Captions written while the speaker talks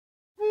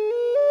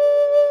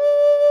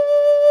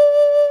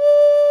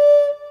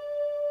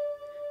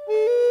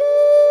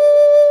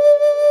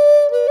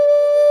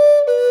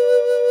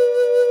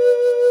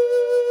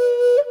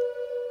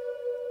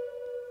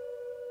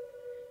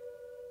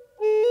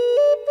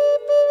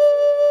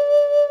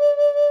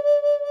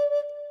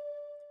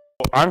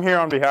I'm here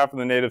on behalf of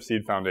the Native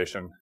Seed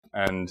Foundation.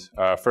 And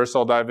first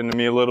I'll dive into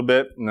me a little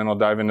bit, and then I'll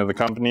dive into the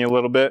company a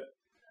little bit.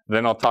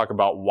 Then I'll talk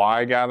about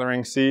why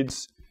gathering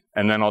seeds,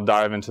 and then I'll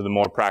dive into the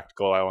more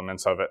practical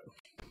elements of it.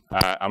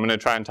 I'm going to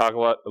try and talk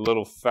a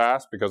little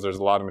fast because there's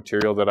a lot of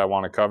material that I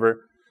want to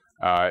cover.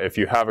 If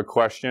you have a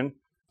question,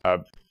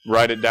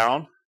 write it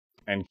down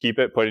and keep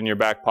it, put it in your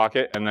back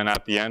pocket, and then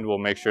at the end we'll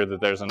make sure that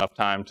there's enough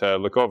time to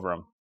look over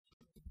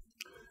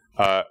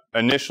them.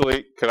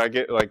 Initially, could I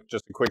get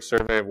just a quick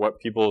survey of what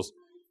people's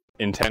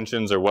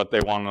intentions or what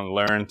they want to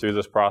learn through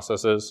this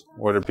process is?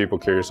 What are people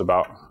curious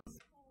about?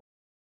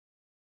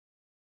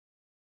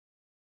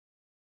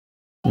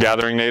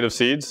 Gathering native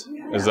seeds?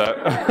 Is that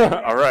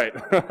all right?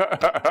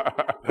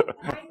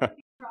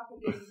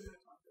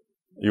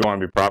 You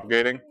want to be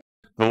propagating?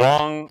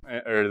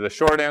 The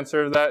short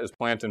answer of that is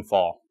plant in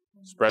fall.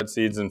 Spread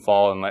seeds in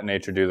fall and let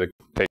nature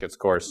take its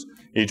course.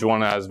 Each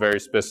one has very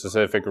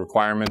specific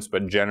requirements,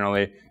 but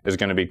generally is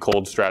going to be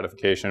cold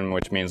stratification,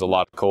 which means a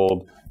lot of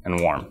cold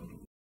and warm.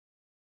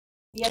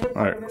 The other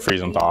part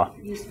freeze and thaw.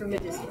 Used for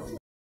medicinal.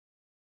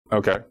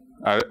 Okay.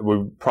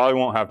 We probably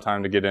won't have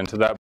time to get into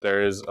that, but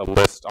there is a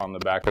list on the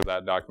back of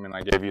that document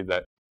I gave you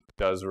that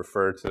does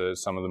refer to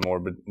some of the more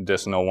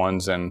medicinal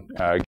ones and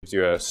gives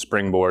you a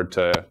springboard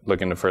to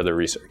look into further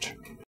research.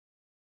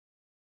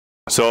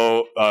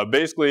 So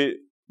basically,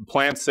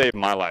 plants saved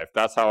my life.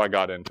 That's how I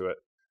got into it.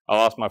 I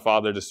lost my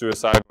father to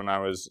suicide when I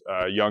was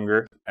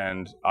younger,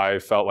 and I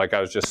felt like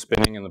I was just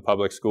spinning in the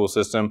public school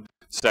system.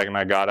 The second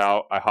I got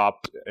out, I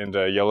hopped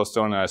into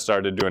Yellowstone and I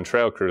started doing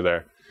trail crew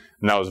there.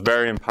 And that was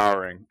very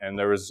empowering. And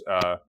there was,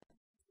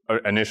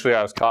 initially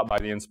I was caught by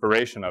the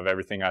inspiration of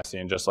everything I see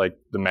and just like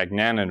the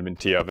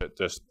magnanimity of it,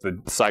 just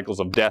the cycles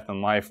of death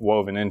and life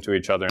woven into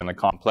each other and the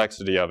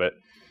complexity of it.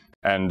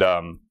 And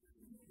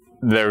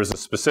there was a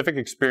specific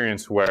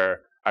experience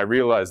where I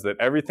realized that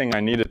everything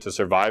I needed to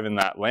survive in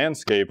that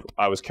landscape,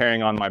 I was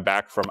carrying on my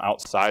back from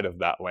outside of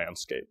that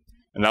landscape.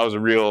 And that was a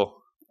real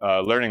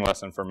learning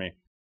lesson for me.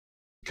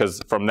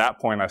 Because from that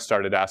point, I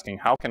started asking,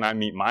 how can I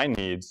meet my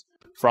needs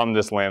from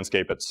this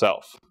landscape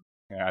itself?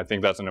 And I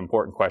think that's an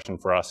important question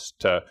for us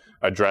to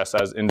address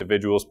as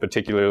individuals,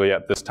 particularly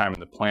at this time of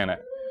the planet.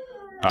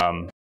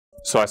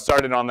 So I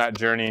started on that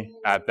journey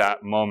at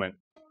that moment,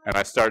 and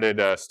I started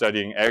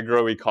studying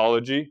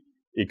agroecology,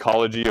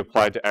 ecology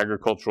applied to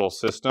agricultural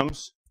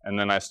systems, and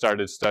then I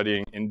started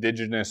studying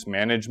indigenous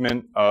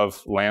management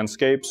of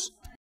landscapes,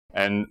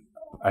 and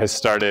I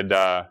started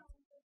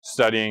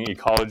studying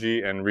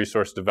ecology and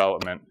resource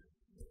development,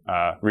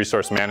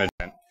 resource management.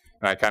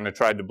 And I kind of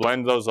tried to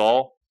blend those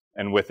all.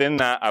 And within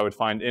that, I would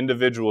find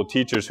individual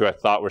teachers who I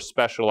thought were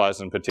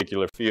specialized in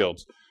particular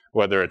fields,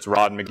 whether it's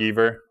Rod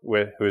McGeever,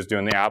 who is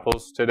doing the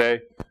apples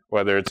today,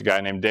 whether it's a guy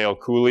named Dale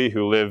Cooley,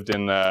 who lived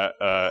in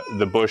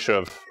the bush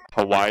of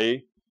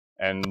Hawaii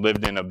and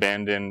lived in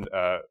abandoned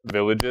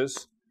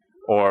villages,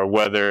 or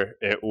whether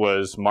it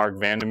was Mark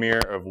Vandermeer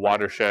of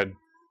Watershed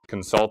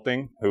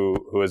Consulting,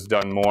 who has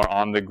done more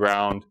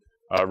on-the-ground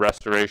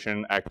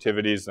restoration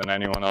activities than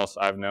anyone else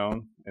I've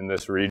known in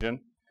this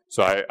region.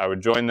 So I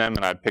would join them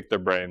and I'd pick their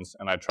brains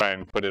and I'd try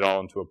and put it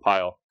all into a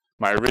pile.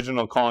 My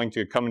original calling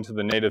to come into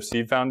the Native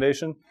Seed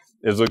Foundation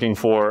is looking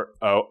for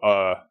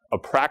a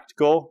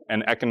practical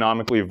and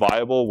economically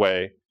viable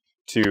way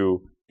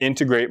to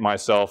integrate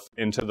myself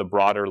into the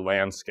broader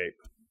landscape.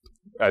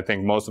 I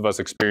think most of us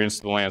experience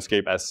the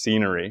landscape as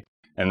scenery,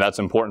 and that's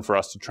important for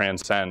us to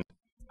transcend.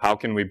 How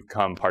can we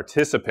become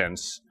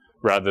participants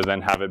rather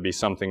than have it be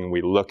something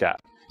we look at?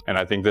 And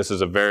I think this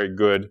is a very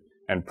good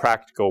and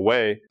practical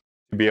way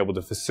to be able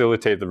to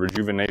facilitate the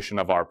rejuvenation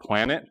of our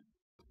planet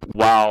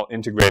while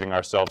integrating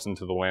ourselves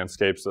into the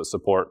landscapes that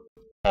support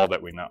all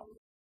that we know.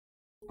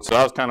 So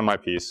that was kind of my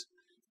piece,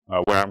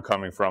 where I'm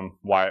coming from,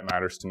 why it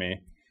matters to me.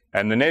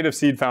 And the Native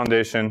Seed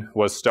Foundation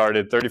was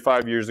started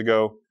 35 years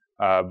ago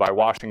by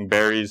washing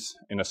berries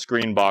in a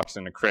screen box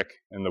in a creek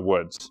in the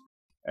woods.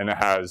 And it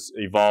has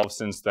evolved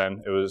since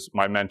then. It was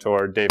my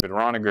mentor, David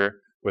Roniger,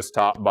 was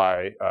taught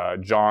by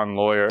John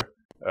Lawyer.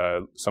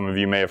 Some of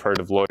you may have heard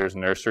of Lawyer's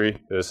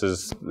Nursery. This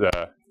is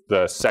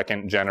the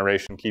second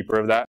generation keeper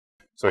of that.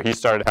 So he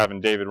started having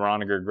David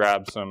Roniger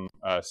grab some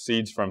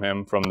seeds from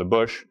him from the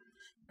bush,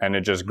 and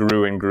it just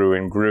grew and grew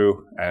and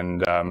grew.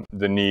 And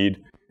the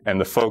need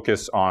and the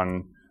focus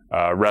on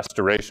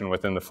restoration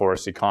within the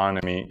forest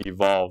economy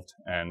evolved,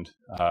 and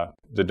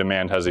the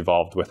demand has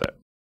evolved with it.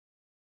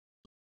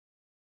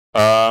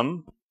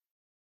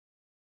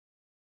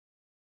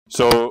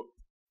 So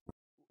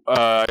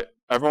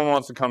everyone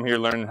wants to come here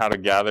learning how to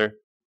gather.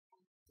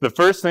 The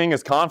first thing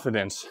is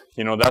confidence.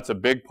 You know, that's a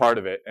big part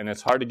of it, and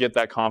it's hard to get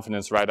that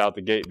confidence right out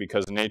the gate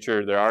because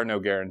nature, there are no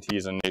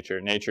guarantees in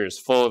nature. Nature is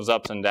full of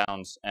ups and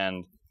downs,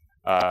 and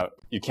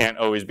you can't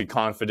always be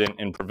confident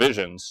in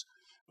provisions.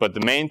 But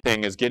the main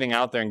thing is getting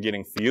out there and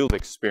getting field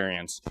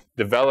experience,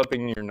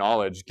 developing your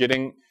knowledge,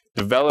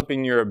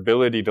 developing your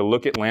ability to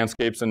look at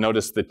landscapes and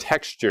notice the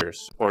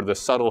textures or the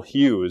subtle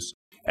hues,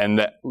 and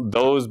that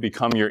those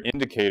become your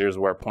indicators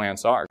where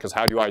plants are. Because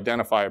how do you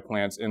identify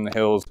plants in the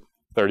hills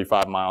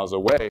 35 miles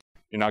away?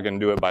 You're not going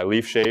to do it by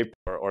leaf shape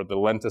or the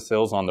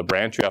lenticels on the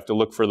branch. You have to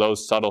look for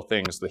those subtle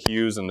things, the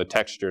hues and the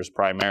textures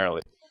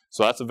primarily.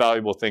 So that's a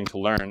valuable thing to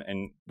learn,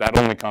 and that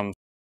only comes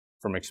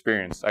from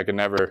experience. I could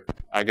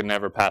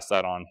never pass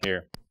that on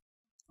here.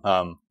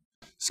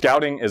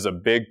 Scouting is a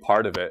big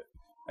part of it,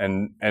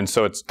 and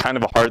so it's kind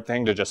of a hard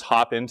thing to just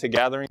hop into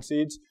gathering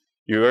seeds.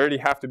 You already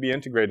have to be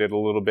integrated a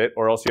little bit,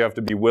 or else you have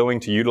to be willing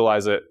to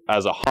utilize it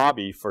as a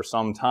hobby for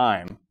some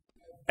time,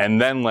 and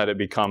then let it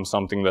become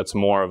something that's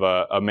more of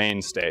a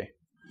mainstay.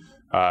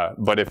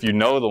 But if you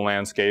know the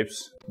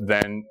landscapes,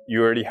 then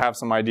you already have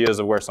some ideas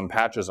of where some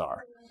patches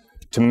are.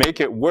 To make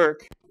it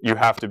work, you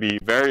have to be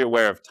very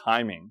aware of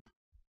timing,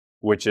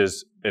 which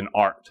is an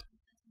art.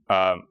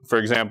 For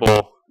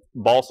example,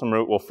 balsam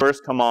root will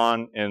first come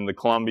on in the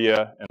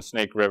Columbia and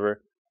Snake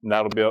River, and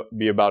that'll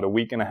be about a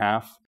week and a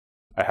half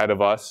ahead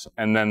of us.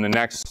 And then the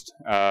next,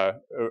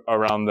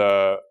 around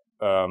the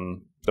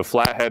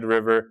Flathead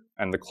River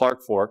and the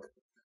Clark Fork,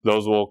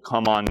 those will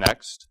come on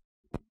next.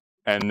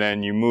 And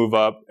then you move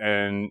up,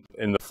 and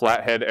in the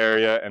Flathead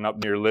area and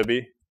up near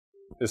Libby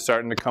is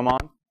starting to come on.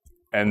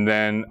 And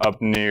then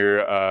up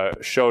near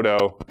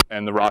Choteau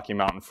and the Rocky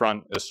Mountain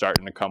front is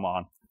starting to come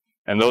on.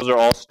 And those are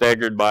all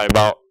staggered by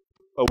about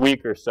a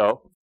week or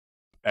so.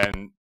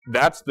 And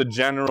that's the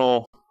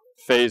general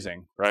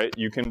phasing, right?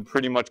 You can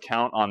pretty much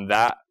count on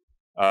that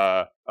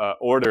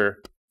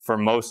order for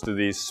most of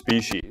these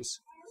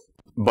species.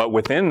 But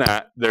within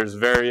that, there's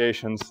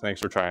variations. Thanks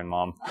for trying,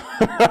 Mom.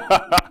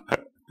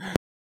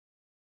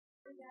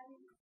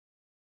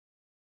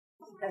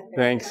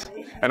 Thanks.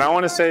 And I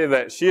want to say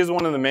that she is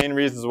one of the main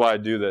reasons why I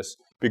do this,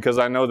 because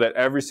I know that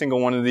every single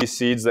one of these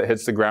seeds that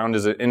hits the ground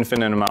is an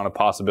infinite amount of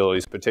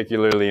possibilities,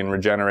 particularly in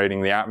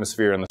regenerating the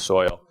atmosphere and the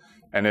soil.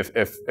 And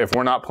if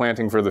we're not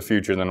planting for the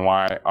future, then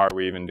why are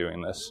we even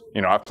doing this?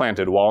 You know, I've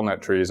planted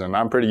walnut trees, and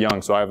I'm pretty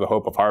young, so I have the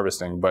hope of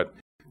harvesting, but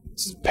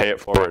pay it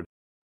forward.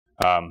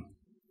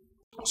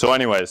 So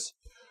anyways,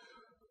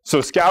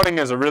 so scouting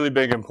is a really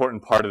big,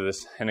 important part of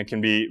this, and it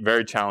can be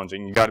very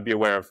challenging. You got to be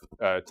aware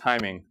of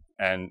timing.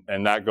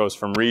 And that goes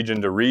from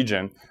region to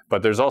region,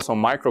 but there's also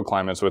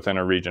microclimates within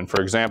a region.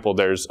 For example,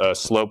 there's a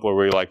slope where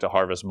we like to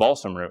harvest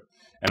balsam root.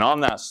 And on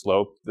that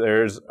slope,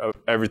 there's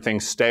everything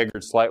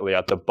staggered slightly.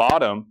 At the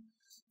bottom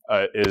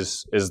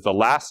is the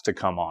last to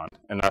come on,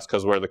 and that's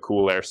because where the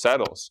cool air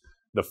settles.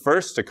 The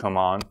first to come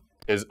on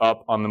is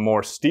up on the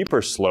more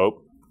steeper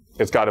slope.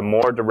 It's got a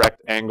more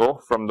direct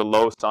angle from the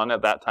low sun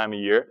at that time of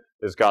year.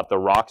 It's got the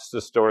rocks to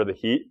store the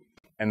heat.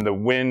 And the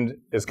wind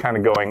is kind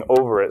of going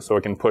over it, so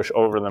it can push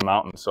over the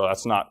mountain. So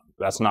that's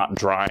not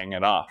drying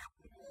it off.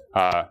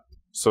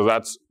 So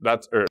it's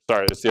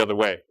the other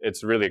way.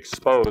 It's really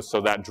exposed,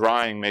 so that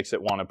drying makes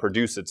it want to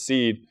produce its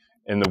seed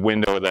in the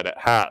window that it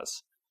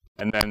has.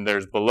 And then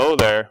there's below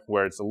there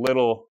where it's a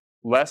little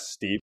less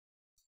steep,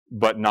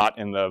 but not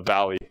in the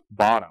valley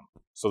bottom.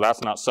 So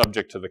that's not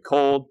subject to the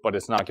cold, but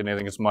it's not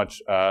getting as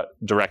much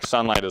direct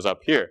sunlight as up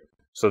here.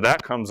 So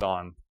that comes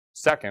on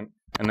second.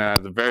 And then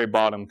at the very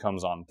bottom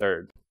comes on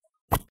third.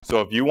 So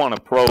if you want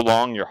to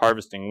prolong your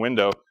harvesting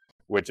window,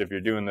 which if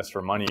you're doing this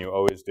for money, you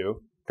always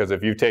do, because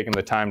if you've taken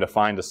the time to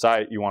find a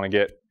site, you want to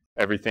get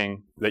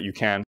everything that you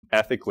can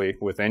ethically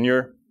within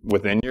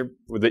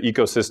the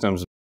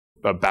ecosystem's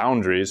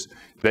boundaries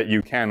that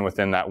you can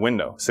within that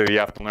window. So you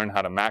have to learn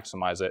how to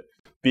maximize it.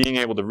 Being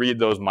able to read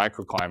those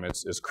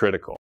microclimates is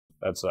critical.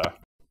 That's a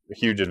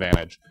huge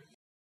advantage.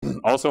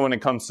 Also, when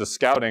it comes to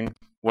scouting,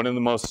 one of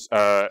the most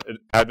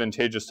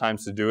advantageous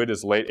times to do it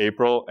is late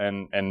April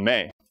and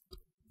May.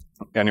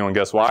 Anyone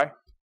guess why?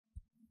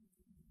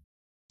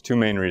 Two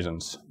main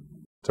reasons.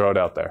 Throw it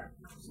out there.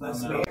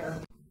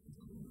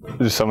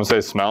 Did someone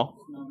say smell?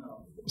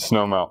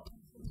 Snow melt.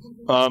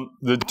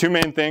 The two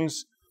main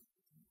things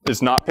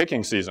is not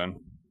picking season.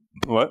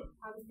 What?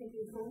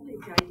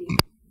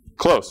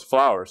 Close,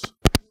 flowers.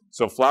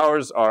 So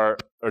flowers are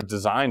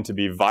designed to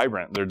be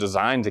vibrant. They're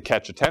designed to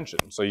catch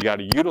attention. So you got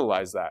to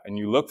utilize that, and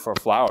you look for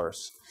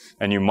flowers,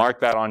 and you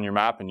mark that on your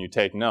map, and you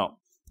take note.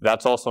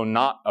 That's also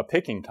not a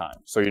picking time.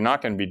 So you're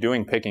not going to be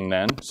doing picking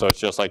then. So it's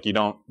just like you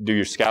don't do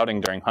your scouting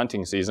during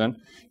hunting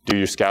season, do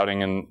your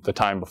scouting in the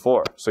time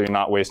before. So you're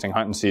not wasting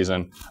hunting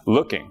season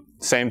looking.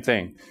 Same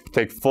thing.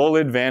 Take full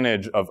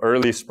advantage of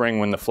early spring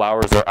when the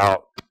flowers are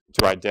out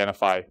to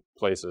identify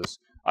places.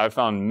 I've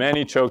found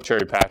many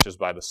chokecherry patches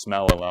by the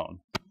smell alone.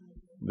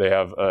 They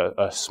have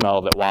a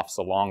smell that wafts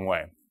a long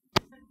way.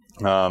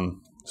 So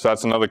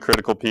that's another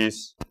critical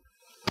piece.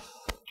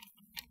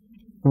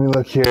 Let me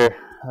look here,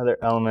 other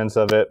elements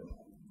of it.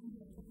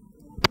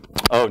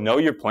 Oh, know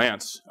your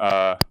plants.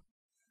 I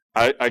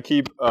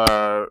keep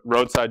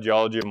roadside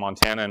geology of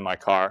Montana in my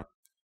car.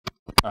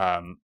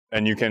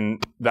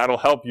 And that'll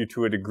help you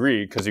to a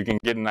degree because you can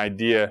get an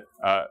idea.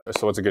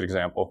 So what's a good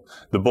example?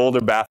 The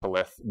boulder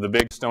batholith, the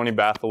big stony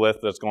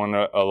batholith that's going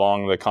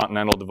along the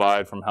Continental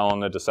Divide from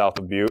Helena to south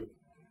of Butte.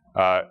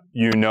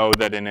 You know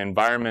that in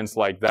environments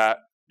like that,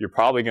 you're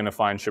probably going to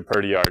find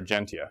Shepherdea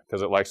argentea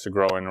because it likes to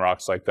grow in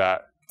rocks like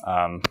that.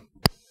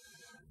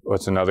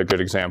 What's another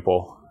good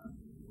example?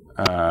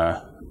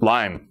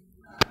 Lime.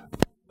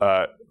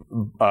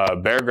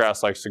 bear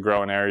grass likes to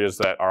grow in areas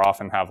that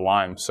often have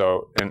lime.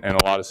 So in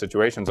a lot of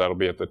situations, that'll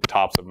be at the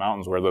tops of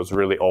mountains where those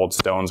really old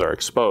stones are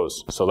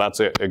exposed. So that's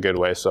a good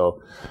way.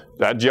 So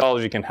that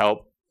geology can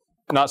help.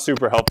 Not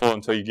super helpful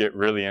until you get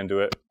really into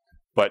it.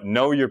 But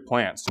know your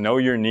plants, know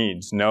your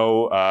needs,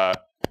 know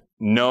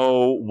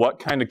what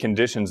kind of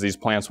conditions these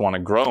plants want to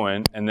grow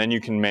in, and then you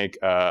can make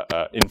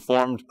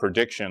informed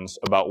predictions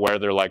about where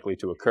they're likely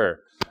to occur.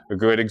 A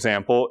good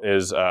example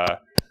is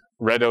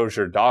red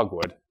osier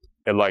dogwood.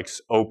 It likes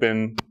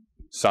open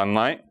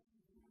sunlight,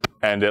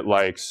 and it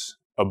likes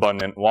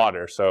abundant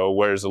water. So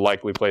where's the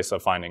likely place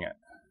of finding it?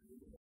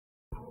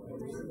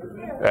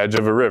 Edge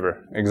of a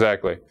river,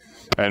 exactly.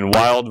 And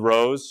wild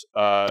rose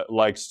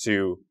likes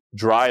to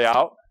dry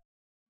out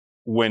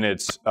when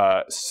it's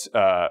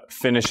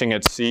finishing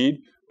its seed,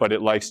 but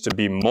it likes to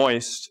be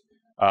moist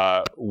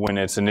when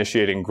it's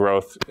initiating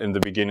growth in the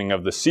beginning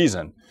of the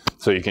season.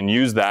 So you can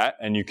use that,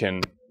 and you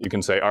can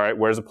say, all right,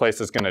 where's a place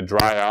that's going to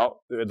dry out,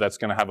 that's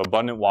going to have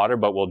abundant water,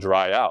 but will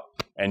dry out?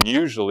 And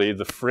usually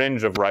the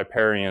fringe of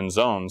riparian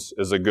zones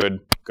is a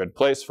good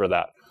place for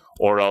that.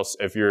 Or else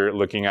if you're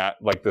looking at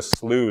like the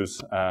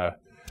sloughs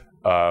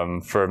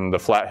from the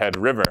Flathead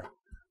River,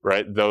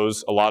 right?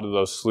 A lot of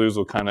those sloughs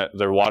will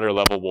their water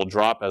level will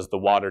drop as the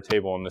water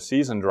table in the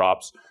season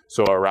drops.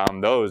 So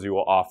around those, you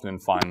will often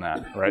find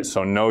that, right?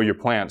 So know your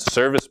plants.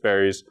 Service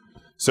berries,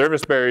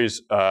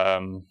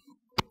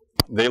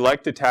 they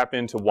like to tap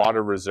into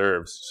water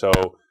reserves.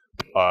 So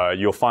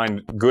you'll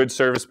find good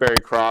serviceberry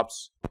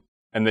crops,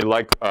 and they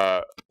like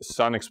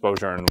sun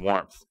exposure and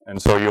warmth.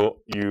 And so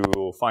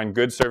you'll find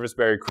good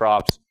serviceberry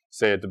crops,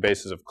 say at the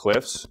bases of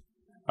cliffs,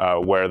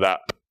 where that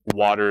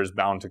water is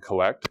bound to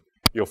collect.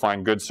 You'll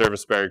find good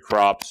serviceberry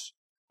crops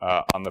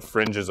on the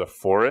fringes of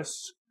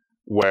forests,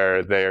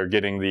 where they are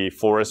getting the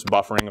forest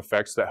buffering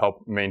effects that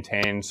help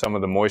maintain some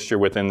of the moisture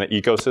within the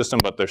ecosystem,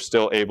 but they're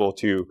still able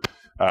to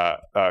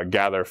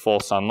gather full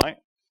sunlight.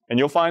 And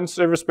you'll find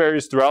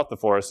serviceberries throughout the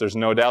forest, there's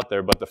no doubt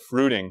there, but the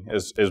fruiting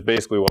is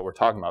basically what we're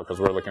talking about, because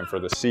we're looking for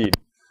the seed.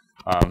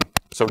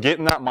 So get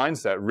in that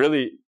mindset,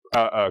 really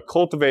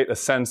cultivate a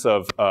sense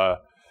of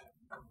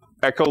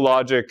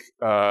ecologic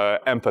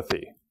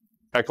empathy,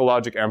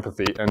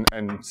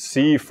 and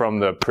see from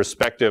the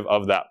perspective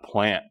of that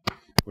plant,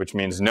 which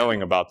means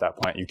knowing about that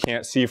plant. You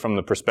can't see from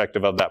the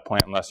perspective of that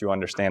plant unless you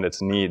understand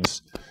its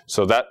needs.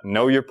 So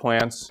know your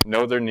plants,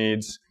 know their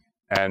needs,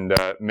 and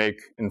make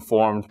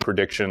informed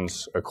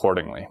predictions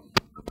accordingly.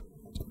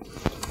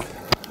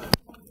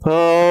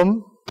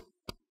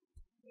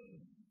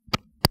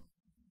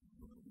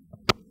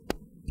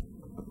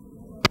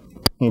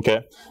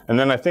 Okay, and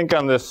then I think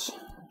on this,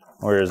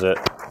 where is it?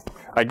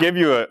 I gave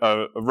you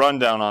a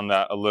rundown on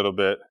that a little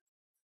bit.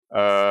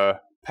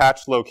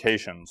 Patch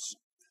locations.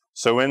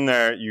 So in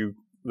there,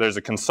 there's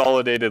a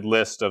consolidated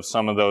list of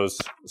some of those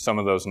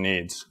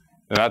needs,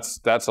 and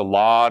that's a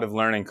lot of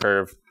learning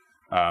curve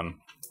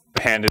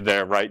handed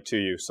there right to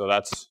you. So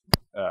that's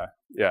a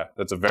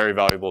very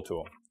valuable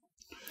tool.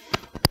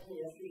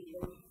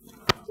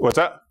 What's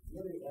that?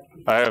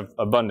 I have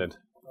abundant.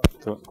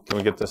 Can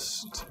we get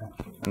this?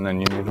 And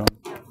then you need one.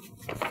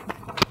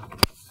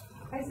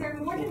 Is there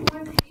more than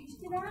one page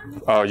to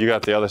that? Oh, you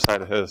got the other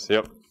side of his.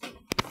 Yep.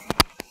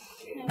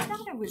 I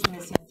thought I was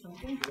missing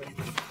something.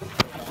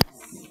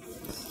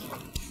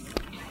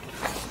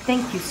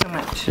 Thank you so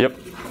much. Yep.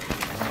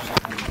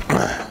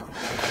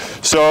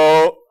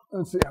 So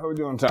let's see how we're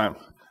doing time.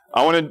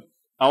 I want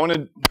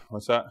to.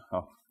 What's that?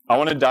 Oh, I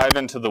want to dive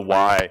into the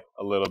why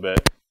a little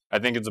bit. I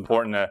think it's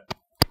important to.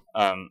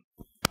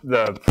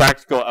 The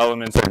practical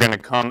elements are going to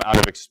come out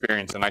of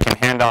experience, and I can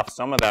hand off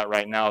some of that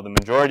right now. The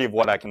majority of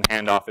what I can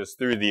hand off is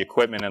through the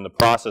equipment and the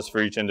process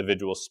for each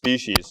individual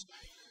species.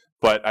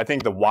 But I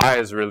think the why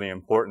is really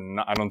important.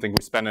 I don't think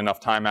we spend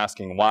enough time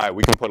asking why.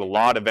 We can put a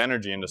lot of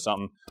energy into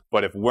something,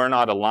 but if we're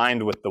not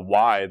aligned with the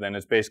why, then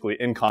it's basically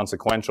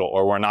inconsequential,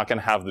 or we're not going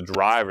to have the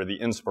drive or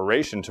the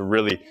inspiration to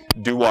really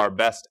do our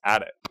best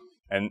at it.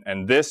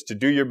 And to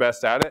do your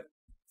best at it,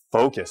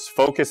 focus.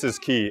 Focus is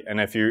key. And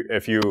if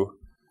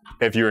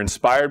you're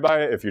inspired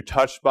by it, if you're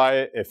touched by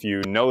it, if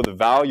you know the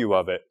value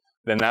of it,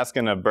 then that's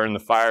going to burn the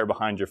fire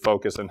behind your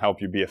focus and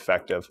help you be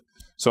effective.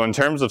 So in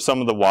terms of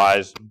some of the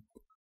whys,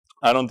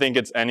 I don't think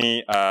it's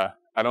any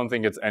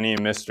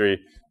mystery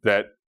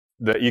that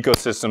the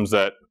ecosystems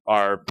that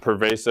are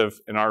pervasive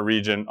in our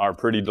region are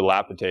pretty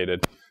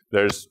dilapidated.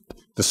 There's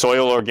the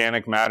soil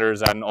organic matter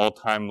is at an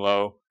all-time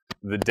low.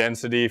 The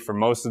density for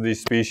most of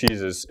these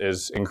species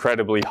is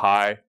incredibly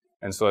high.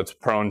 And so it's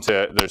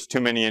there's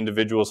too many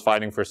individuals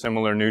fighting for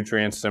similar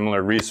nutrients,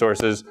 similar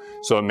resources,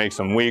 so it makes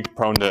them weak,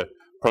 prone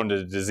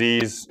to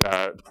disease,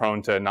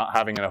 prone to not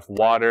having enough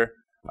water,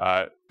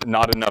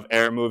 not enough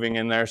air moving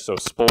in there, so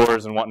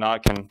spores and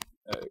whatnot can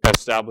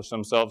establish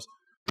themselves.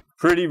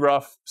 Pretty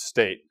rough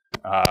state.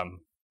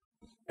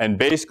 And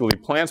basically,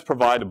 plants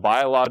provide a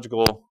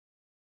biological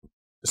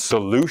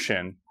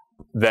solution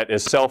that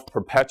is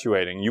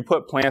self-perpetuating. You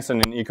put plants in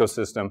an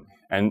ecosystem,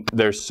 and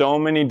there's so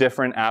many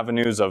different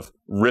avenues of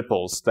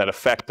ripples that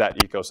affect that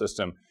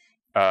ecosystem.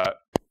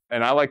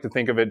 and I like to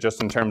think of it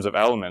just in terms of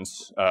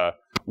elements,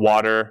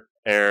 water,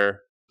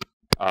 air,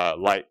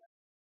 light,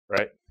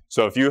 right?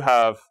 So if you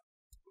have,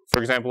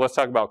 for example, let's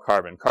talk about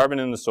carbon. Carbon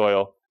in the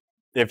soil.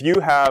 If you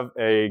have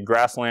a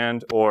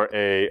grassland or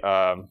a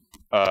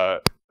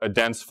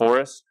dense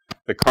forest,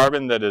 the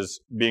carbon that is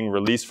being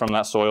released from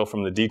that soil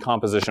from the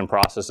decomposition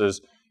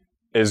processes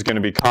is going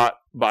to be caught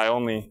by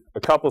only a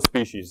couple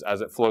species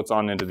as it floats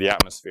on into the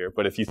atmosphere.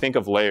 But if you think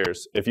of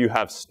layers, if you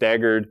have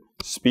staggered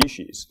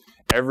species,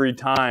 every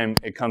time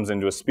it comes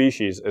into a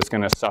species, it's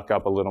going to suck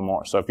up a little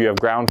more. So if you have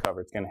ground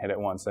cover, it's going to hit it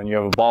once. Then you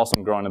have a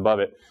balsam growing above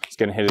it, it's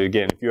going to hit it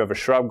again. If you have a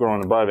shrub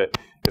growing above it,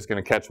 it's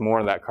going to catch more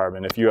of that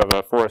carbon. If you have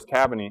a forest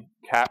canopy,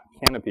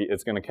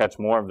 it's going to catch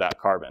more of that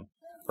carbon.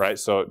 Right?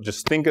 So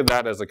just think of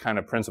that as a kind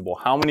of principle.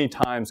 How many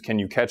times can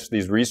you catch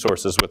these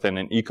resources within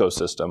an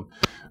ecosystem?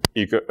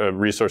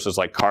 Resources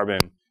like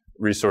carbon,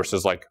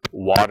 resources like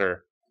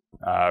water,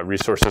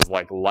 resources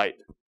like light.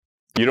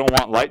 You don't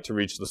want light to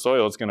reach the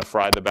soil. It's going to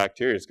fry the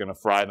bacteria. It's going to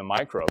fry the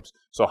microbes.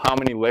 So how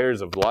many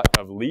layers of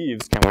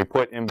leaves can we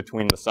put in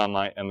between the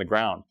sunlight and the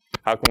ground?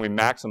 How can we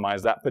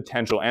maximize that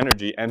potential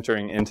energy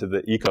entering into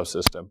the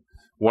ecosystem?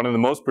 One of the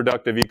most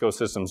productive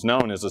ecosystems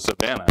known is a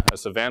savanna. A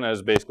savanna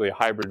is basically a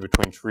hybrid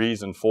between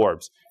trees and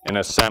forbs in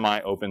a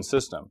semi-open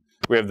system.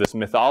 We have this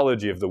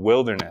mythology of the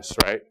wilderness,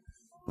 right?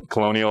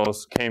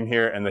 Colonials came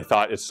here and they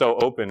thought it's so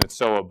open, it's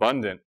so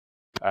abundant,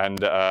 and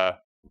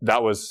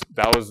that was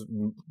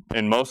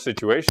in most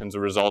situations a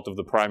result of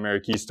the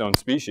primary keystone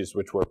species,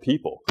 which were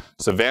people.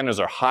 Savannas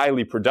are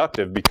highly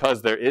productive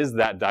because there is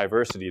that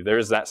diversity, there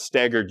is that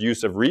staggered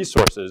use of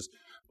resources,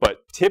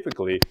 but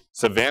typically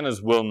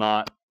savannas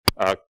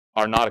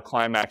are not a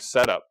climax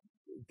setup.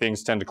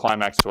 Things tend to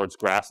climax towards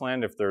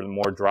grassland if they're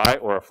more dry,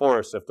 or a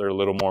forest if they're a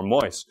little more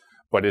moist.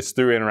 But it's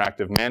through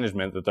interactive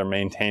management that they're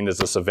maintained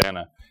as a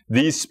savanna.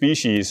 These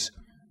species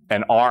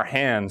and our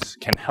hands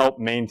can help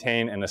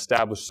maintain and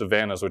establish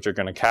savannas, which are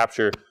going to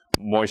capture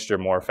moisture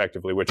more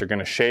effectively, which are going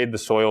to shade the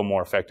soil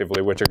more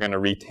effectively, which are going to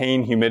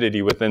retain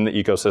humidity within the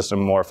ecosystem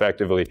more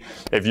effectively.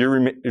 If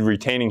you're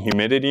retaining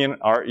humidity in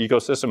our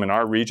ecosystem, in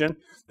our region,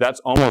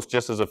 that's almost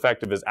just as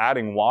effective as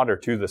adding water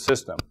to the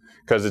system,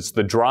 because it's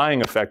the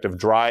drying effect of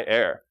dry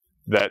air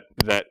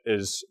that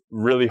is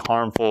really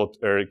harmful,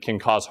 or it can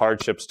cause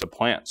hardships to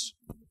plants.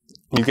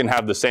 You can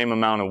have the same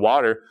amount of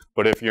water,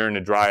 but if you're in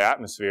a dry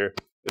atmosphere,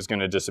 it's going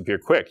to disappear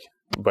quick.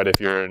 But if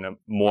you're in a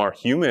more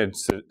humid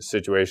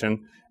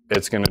situation,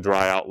 it's going to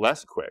dry out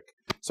less quick.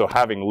 So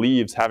having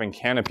leaves, having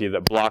canopy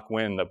that block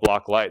wind, that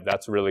block light,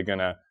 that's really going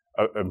to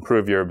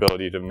improve your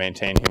ability to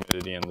maintain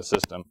humidity in the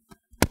system.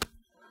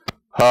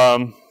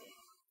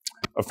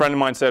 A friend of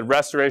mine said,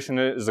 restoration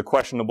is a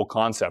questionable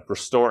concept.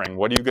 Restoring,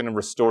 what are you going to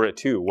restore it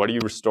to? What are you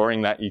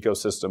restoring that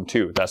ecosystem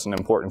to? That's an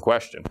important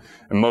question.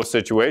 In most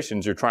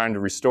situations, you're trying to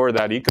restore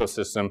that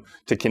ecosystem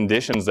to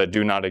conditions that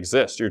do not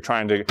exist. You're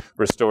trying to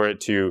restore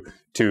it to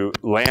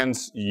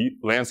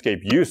landscape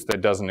use that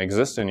doesn't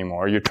exist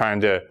anymore. You're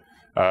trying to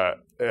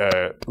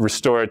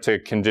restore it to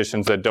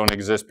conditions that don't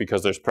exist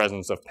because there's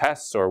presence of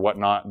pests or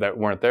whatnot that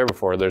weren't there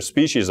before. There's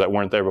species that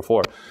weren't there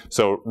before.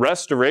 So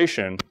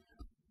restoration,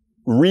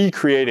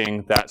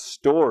 recreating that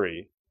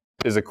story,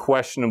 is a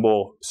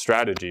questionable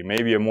strategy.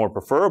 Maybe a more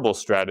preferable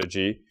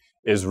strategy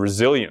is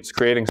resilience,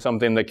 creating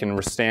something that can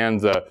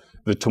withstand the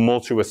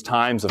tumultuous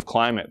times of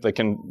climate, that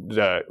can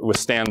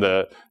withstand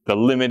the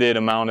limited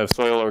amount of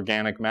soil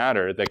organic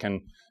matter, that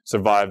can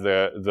survive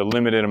the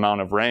limited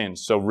amount of rain.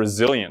 So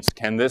resilience,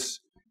 can this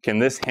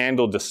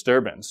handle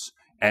disturbance?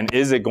 And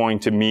is it going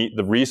to meet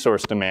the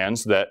resource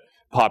demands that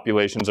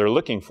populations are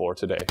looking for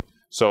today?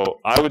 So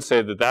I would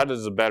say that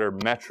is a better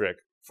metric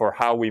for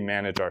how we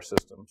manage our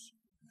systems.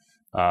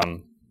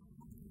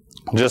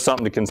 Just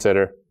something to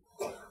consider.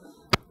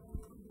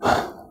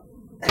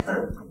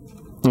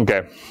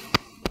 Okay.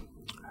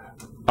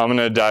 I'm going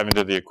to dive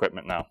into the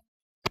equipment now.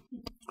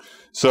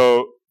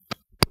 So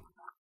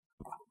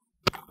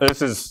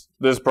this is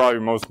probably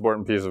the most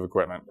important piece of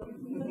equipment.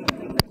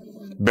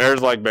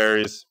 Bears like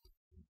berries.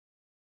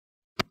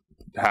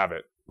 Have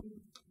it.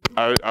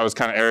 I was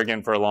kind of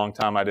arrogant for a long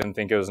time. I didn't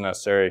think it was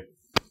necessary.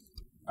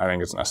 I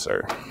think it's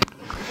necessary.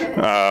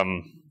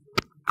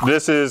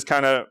 This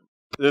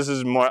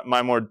is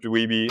my more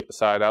dweeby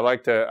side. I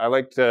like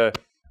to,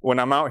 when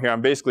I'm out here,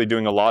 I'm basically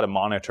doing a lot of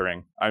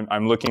monitoring.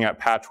 I'm looking at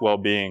patch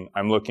well-being.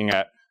 I'm looking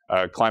at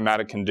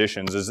climatic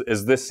conditions.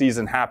 Is this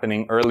season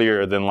happening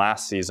earlier than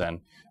last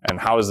season? And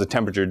how is the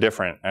temperature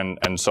different?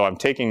 And so I'm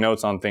taking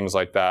notes on things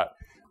like that.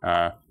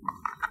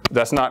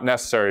 That's not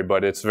necessary,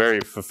 but it's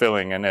very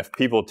fulfilling. And if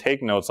people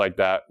take notes like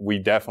that, we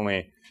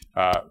definitely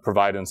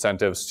provide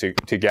incentives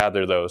to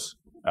gather those.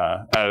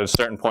 At a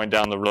certain point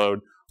down the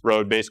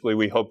road, basically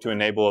we hope to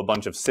enable a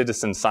bunch of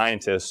citizen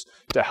scientists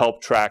to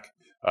help track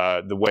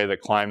the way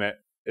that climate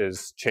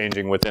is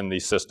changing within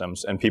these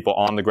systems, and people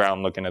on the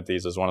ground looking at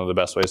these is one of the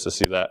best ways to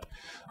see that.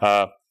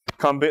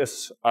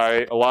 Compass,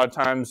 a lot of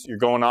times you're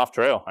going off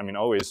trail. I mean,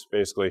 always,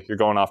 basically, you're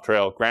going off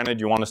trail. Granted,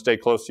 you want to stay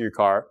close to your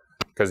car,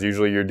 because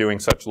usually you're doing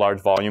such large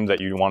volume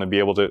that you want to be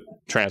able to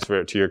transfer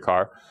it to your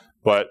car.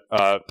 But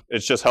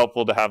it's just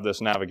helpful to have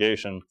this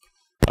navigation.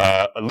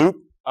 A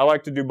loop. I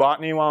like to do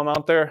botany while I'm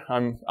out there.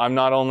 I'm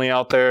not only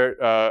out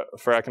there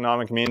for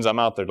economic means, I'm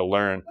out there to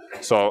learn.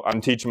 So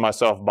I'm teaching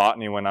myself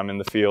botany when I'm in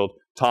the field.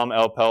 Tom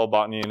L. Pell,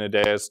 Botany in a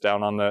Day, is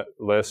down on the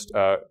list.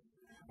 One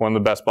of the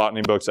best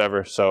botany books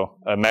ever. So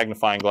a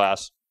magnifying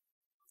glass.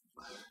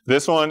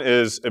 This one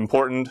is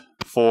important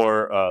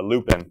for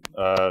lupin.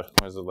 What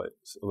does the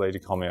lady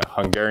call me? A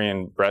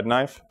Hungarian bread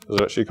knife is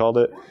what she called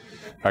it.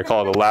 I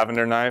call it a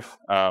lavender knife.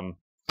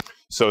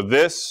 So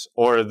this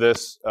or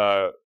this,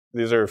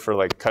 these are for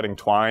like cutting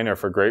twine or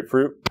for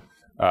grapefruit.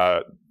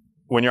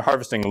 When you're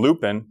harvesting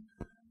lupin,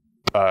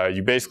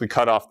 you basically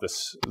cut off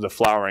the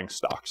flowering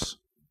stalks.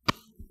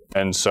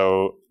 And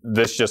so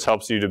this just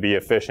helps you to be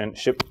efficient.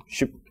 Shoop,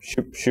 shoop,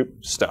 shoop,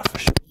 shoop, stuff.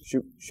 Shoop,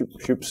 shoop, shoop,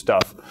 shoop,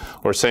 stuff.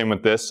 Or same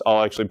with this.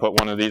 I'll actually put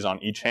one of these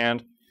on each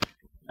hand,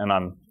 and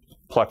I'm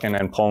plucking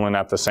and pulling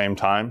at the same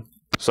time.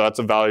 So that's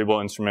a valuable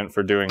instrument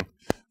for doing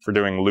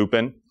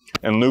lupin.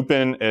 And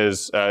lupin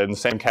is in the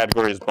same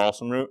category as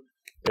balsam root.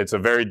 It's a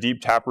very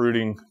deep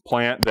taprooting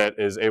plant that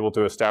is able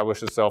to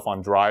establish itself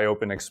on dry,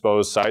 open,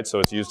 exposed sites. So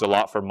it's used a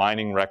lot for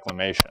mining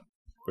reclamation,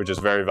 which is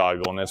very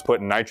valuable. And it's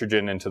putting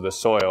nitrogen into the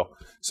soil.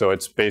 So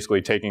it's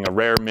basically taking a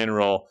rare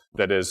mineral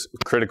that is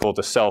critical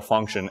to cell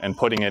function and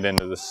putting it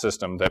into the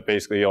system that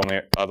basically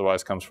only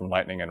otherwise comes from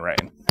lightning and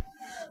rain.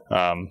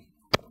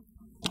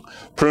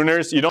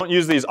 Pruners, you don't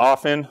use these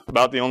often.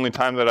 About the only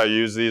time that I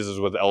use these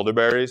is with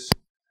elderberries.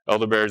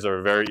 Elderberries are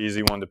a very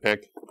easy one to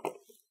pick.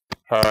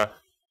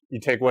 You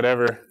take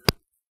whatever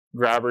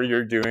grabber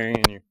you're doing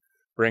and you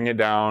bring it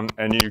down,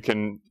 and you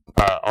can,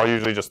 I'll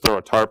usually just throw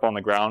a tarp on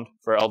the ground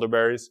for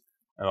elderberries,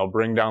 and I'll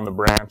bring down the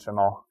branch and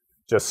I'll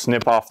just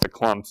snip off the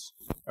clumps,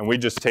 and we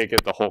just take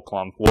it the whole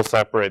clump. We'll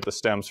separate the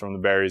stems from the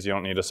berries. You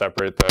don't need to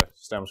separate the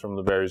stems from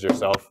the berries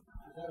yourself.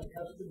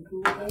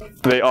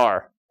 They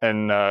are,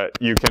 and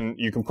you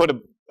can put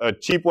a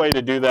cheap way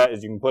to do that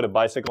is you can put a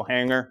bicycle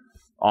hanger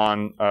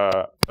on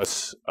a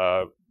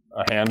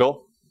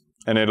handle,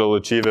 and it'll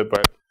achieve it.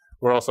 But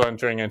we're also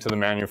entering into the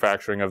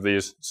manufacturing of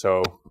these,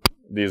 so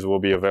these will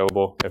be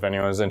available if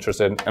anyone is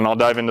interested, and I'll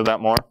dive into that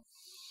more.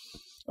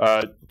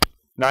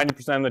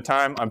 90% of the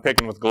time, I'm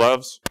picking with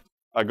gloves.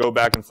 I go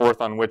back and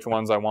forth on which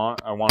ones I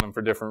want. I want them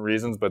for different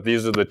reasons, but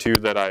these are the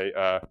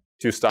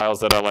two styles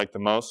that I like the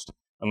most.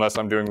 Unless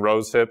I'm doing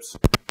rose hips,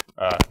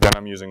 then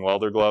I'm using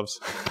welder gloves.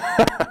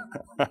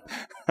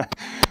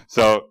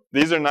 So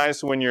these are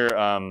nice when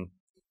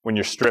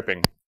you're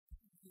stripping,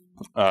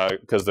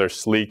 because they're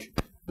sleek.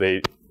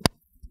 They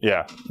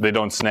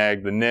don't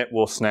snag. The knit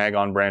will snag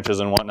on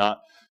branches and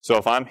whatnot. So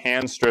if I'm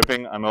hand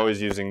stripping, I'm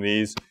always using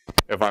these.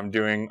 If I'm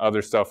doing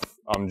other stuff,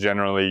 I'm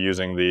generally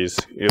using these.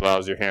 It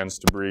allows your hands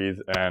to breathe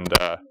and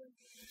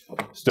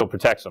still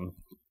protects them.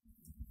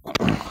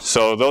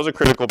 So those are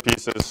critical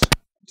pieces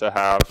to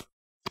have.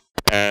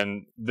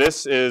 And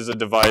this is a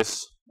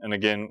device, and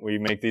again, we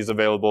make these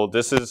available.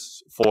 This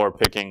is for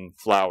picking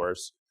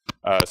flowers,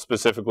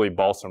 specifically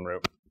balsam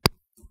root.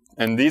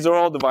 And these are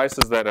all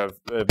devices that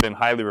have been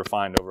highly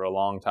refined over a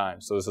long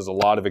time. So this is a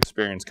lot of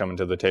experience coming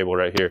to the table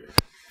right here.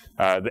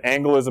 The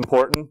angle is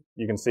important.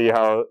 You can see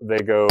how they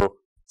go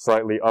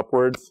slightly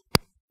upwards.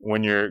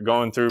 When you're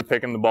going through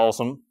picking the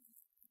balsam,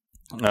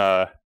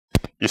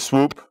 you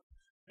swoop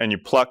and you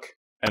pluck,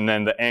 and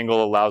then the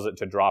angle allows it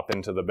to drop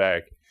into the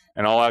bag.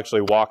 And I'll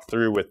actually walk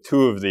through with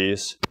two of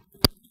these,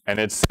 and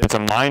it's a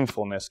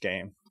mindfulness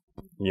game.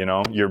 You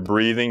know, you're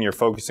breathing, you're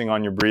focusing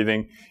on your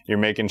breathing, you're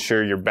making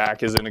sure your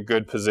back is in a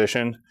good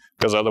position,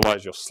 because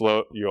otherwise you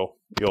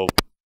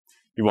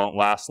won't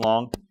last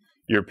long.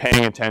 You're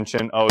paying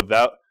attention. Oh,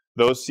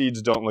 those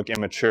seeds don't look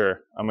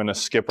immature. I'm going to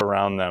skip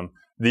around them.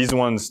 These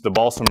ones, the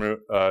balsam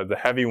root, the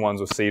heavy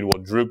ones with seed will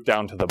droop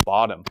down to the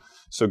bottom.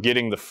 So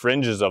getting the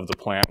fringes of the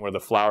plant where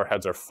the flower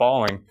heads are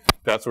falling,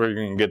 that's where you're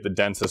going to get the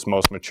densest,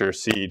 most mature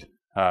seed.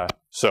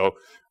 So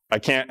I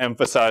can't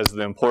emphasize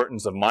the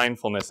importance of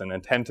mindfulness and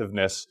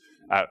attentiveness.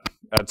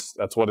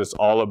 That's what it's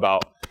all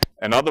about.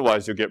 And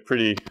otherwise you'll get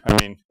pretty,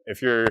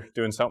 if you're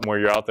doing something where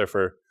you're out there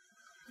for,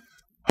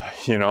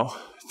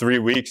 3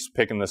 weeks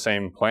picking the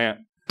same plant,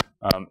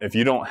 if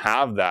you don't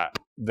have that,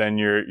 then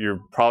you're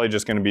probably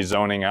just going to be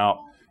zoning out.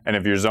 And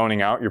if you're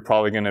zoning out, you're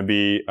probably going to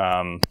be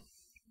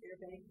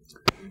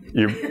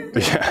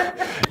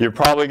you're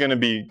probably going to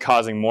be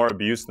causing more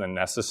abuse than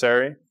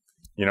necessary.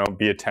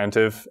 Be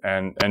attentive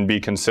and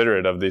be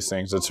considerate of these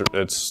things.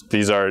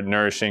 These are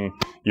nourishing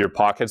your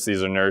pockets.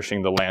 These are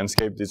nourishing the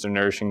landscape. These are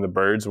nourishing the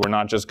birds. We're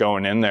not just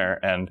going in there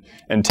and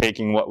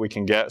taking what we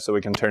can get so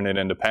we can turn it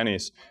into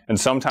pennies. And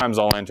sometimes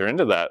I'll enter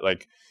into that.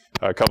 Like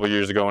a couple of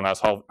years ago when I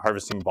was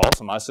harvesting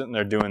balsam, I was sitting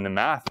there doing the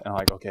math, and I'm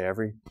like, okay,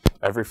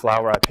 every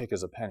flower I pick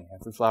is a penny.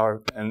 Every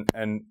flower,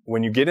 and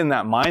when you get in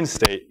that mind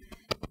state,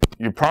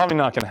 you're probably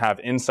not going to have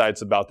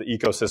insights about the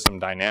ecosystem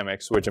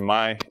dynamics, which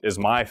is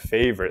my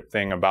favorite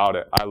thing about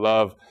it. I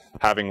love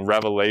having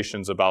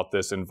revelations about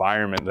this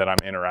environment that I'm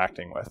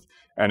interacting with.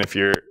 And if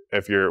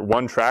you're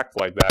one-tracked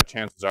like that,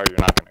 chances are you're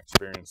not going to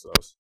experience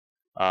those.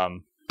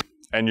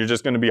 And you're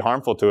just going to be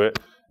harmful to it.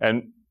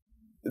 And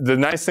the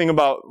nice thing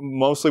about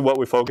mostly what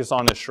we focus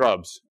on is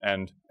shrubs.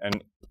 And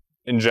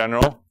in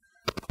general,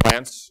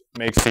 plants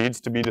make seeds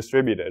to be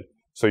distributed.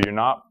 So you're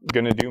not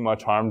going to do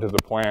much harm to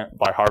the plant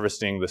by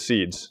harvesting the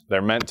seeds.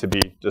 They're meant to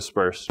be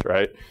dispersed,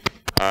 right?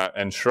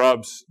 And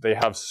shrubs, they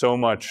have so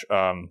much,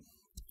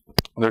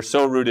 they're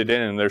so rooted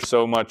in and there's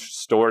so much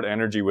stored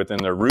energy within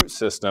their root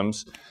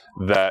systems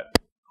that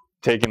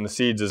taking the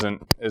seeds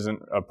isn't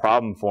a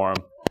problem for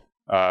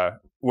them.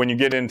 When you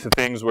get into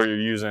things where you're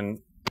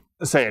using,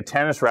 say, a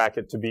tennis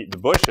racket to beat the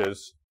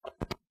bushes,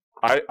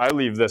 I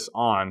leave this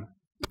on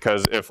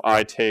because if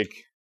I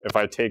take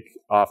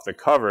off the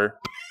cover,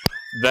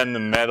 then the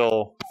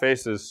metal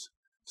faces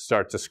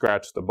start to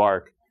scratch the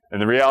bark.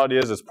 And the reality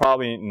is it's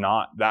probably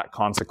not that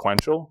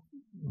consequential,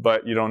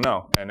 but you don't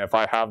know. And if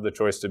I have the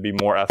choice to be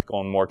more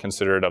ethical and more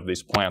considerate of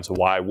these plants,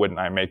 why wouldn't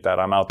I make that?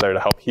 I'm out there to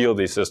help heal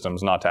these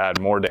systems, not to add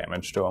more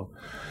damage to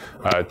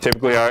them.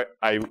 Typically,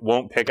 I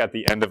won't pick at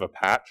the end of a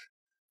patch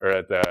or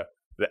at the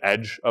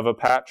edge of a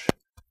patch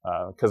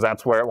because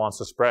that's where it wants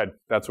to spread.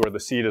 That's where the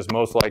seed is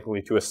most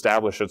likely to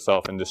establish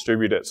itself and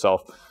distribute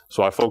itself.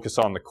 So I focus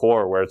on the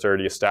core where it's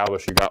already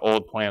established. You've got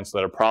old plants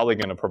that are probably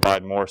going to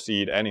provide more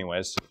seed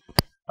anyways.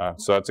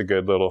 So that's a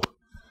good little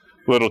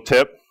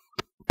tip.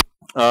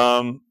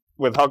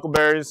 With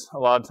huckleberries, a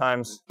lot of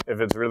times, if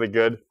it's really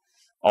good,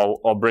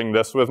 I'll bring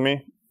this with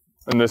me.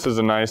 And this is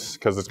a nice,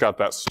 because it's got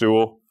that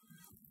stool,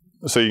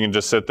 so you can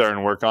just sit there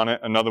and work on it.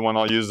 Another one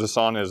I'll use this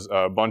on is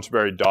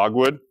bunchberry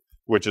dogwood,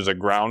 which is a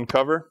ground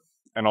cover.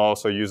 And I'll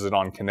also use it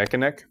on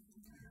kinnikinick,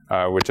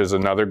 which is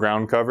another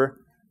ground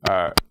cover.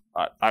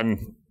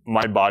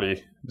 My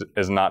body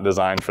is not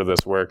designed for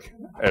this work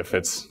if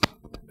it's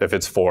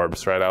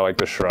forbs, right? I like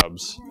the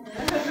shrubs.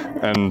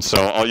 And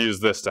so I'll use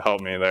this to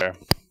help me there.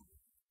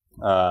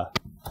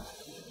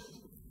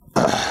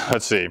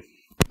 Let's see.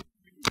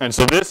 And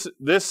so this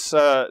is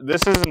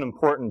an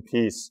important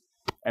piece,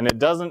 and it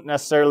doesn't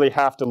necessarily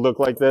have to look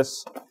like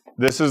this.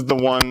 This is the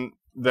one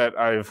that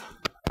I've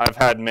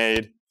had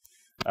made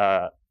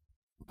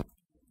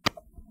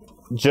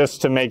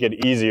just to make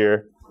it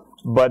easier.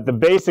 But the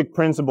basic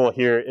principle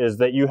here is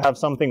that you have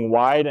something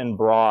wide and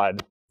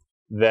broad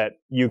that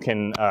you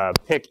can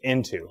pick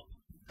into.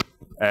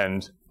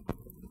 And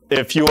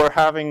if you are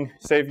having,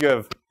 say if you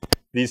have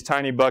these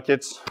tiny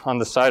buckets on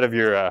the side of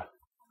your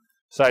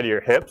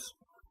hips,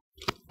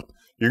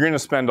 you're going to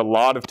spend a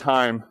lot of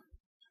time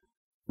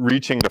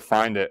reaching to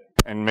find it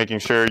and making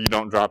sure you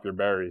don't drop your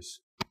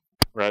berries,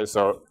 right?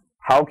 So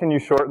how can you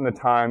shorten the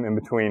time in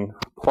between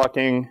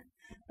plucking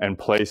and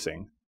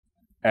placing?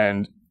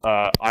 And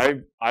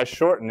I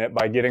shorten it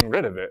by getting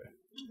rid of it.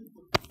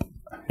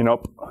 You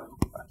know,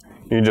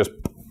 you just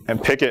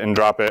pick it and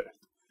drop it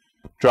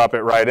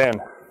right in.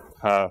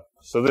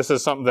 So this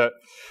is something that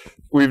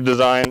we've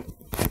designed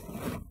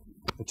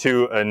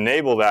to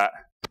enable that.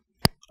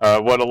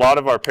 What a lot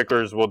of our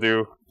pickers will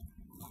do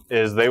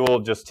is they will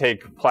just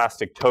take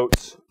plastic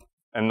totes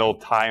and they'll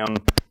tie them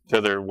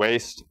to their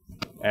waist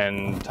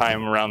and tie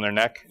them around their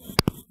neck.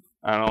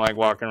 I don't like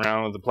walking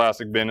around with a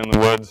plastic bin in the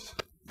woods.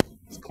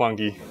 It's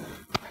clunky.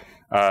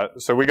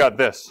 So we got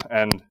this,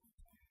 and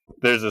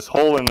there's this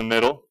hole in the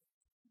middle,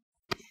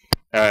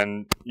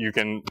 and you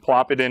can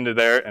plop it into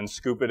there and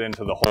scoop it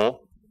into the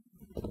hole.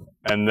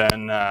 And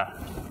then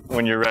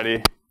when you're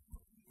ready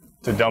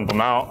to dump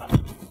them out,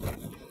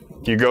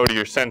 you go to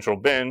your central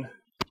bin,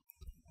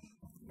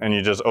 and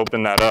you just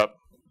open that up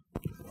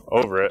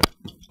over it,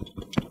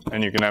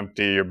 and you can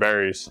empty your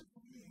berries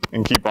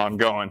and keep on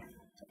going.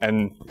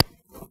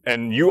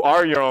 And you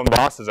are your own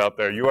bosses out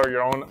there. You are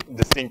your own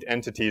distinct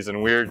entities,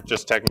 and we're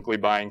just technically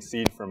buying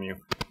seed from you.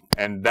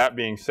 And that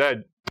being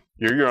said,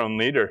 you're your own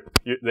leader.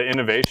 The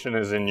innovation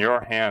is in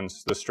your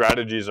hands. The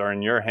strategies are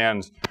in your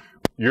hands.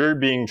 You're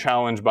being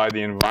challenged by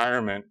the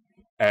environment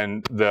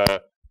and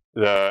the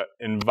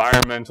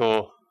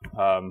environmental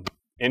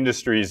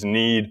industry's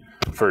need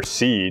for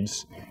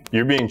seeds.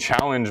 You're being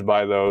challenged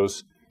by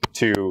those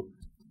to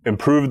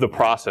improve the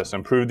process,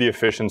 improve the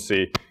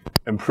efficiency,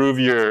 improve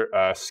your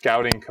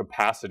scouting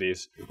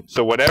capacities.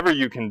 So whatever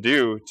you can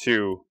do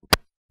to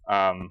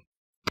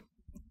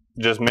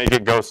just make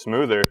it go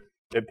smoother,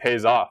 it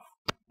pays off.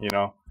 You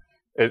know,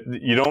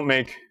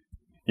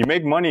 you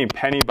make money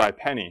penny by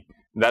penny.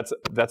 That's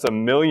a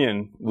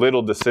million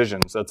little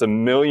decisions. That's a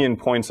million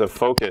points of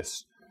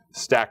focus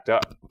stacked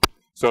up.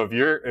 So if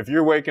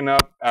you're waking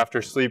up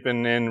after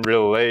sleeping in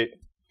real late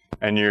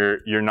and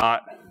you're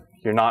not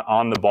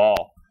on the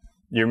ball,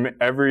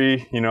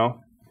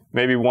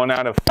 maybe 1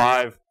 out of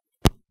 5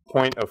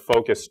 point of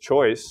focus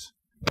choice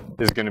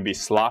is going to be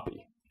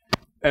sloppy.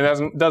 And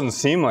it doesn't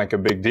seem like a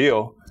big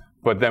deal,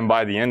 but then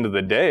by the end of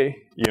the day,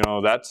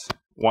 that's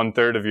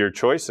 1/3 of your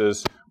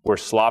choices were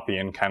sloppy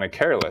and kind of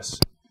careless.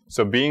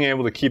 So being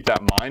able to keep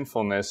that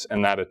mindfulness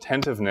and that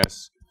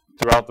attentiveness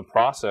throughout the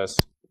process,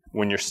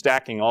 when you're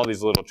stacking all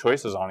these little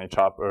choices on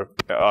top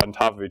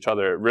of each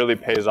other, it really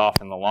pays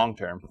off in the long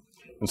term.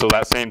 And so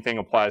that same thing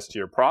applies to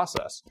your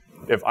process.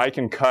 If I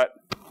can cut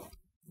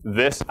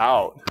this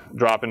out,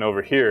 dropping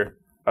over here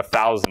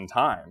 1,000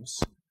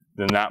 times,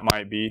 then that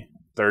might be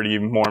 30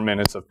 more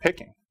minutes of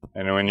picking.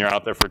 And when you're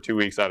out there for 2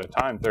 weeks at a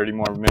time, 30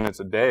 more minutes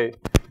a day,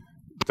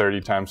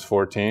 30 times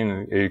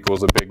 14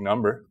 equals a big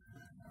number.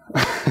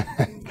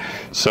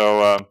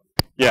 So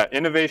yeah,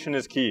 innovation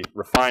is key.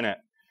 Refine it.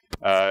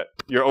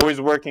 You're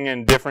always working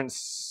in different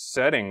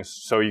settings,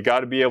 so you got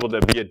to be able to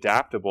be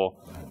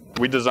adaptable.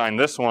 We designed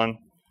this one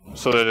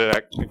so that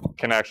it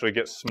can actually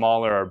get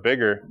smaller or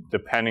bigger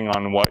depending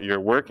on what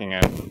you're working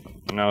in.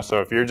 You know, so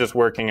if you're just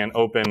working in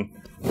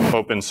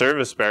open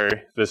service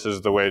berry, this is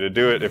the way to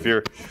do it. If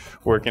you're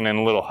working in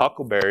a little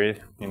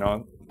huckleberry, you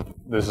know,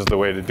 this is the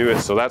way to do it.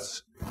 So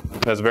that's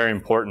very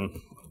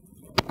important.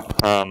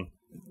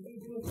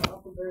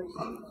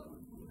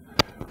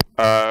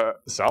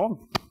 Sell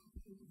them.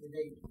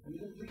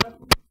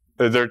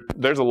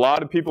 There's a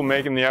lot of people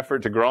making the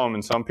effort to grow them,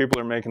 and some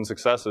people are making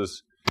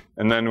successes.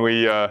 And then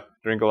we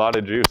drink a lot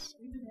of juice.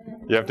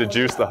 You have to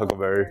juice the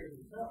huckleberry.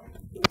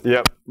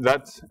 Yep,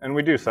 and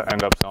we do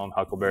end up selling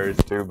huckleberries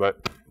too.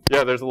 But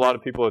yeah, there's a lot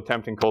of people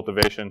attempting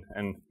cultivation,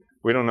 and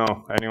we don't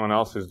know anyone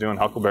else who's doing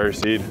huckleberry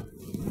seed.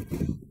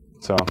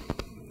 So,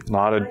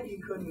 not a.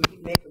 You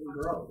couldn't make them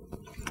grow.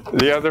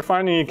 Yeah, they're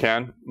finding you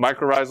can.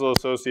 Mycorrhizal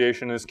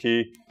association is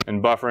key,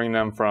 and buffering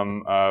them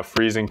from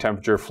freezing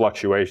temperature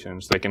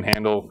fluctuations. They can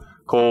handle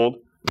cold.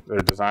 They're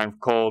designed for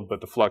cold,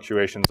 but the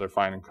fluctuations they're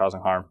finding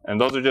causing harm. And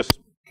those are just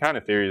kind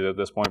of theories at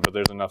this point, but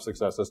there's enough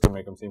successes to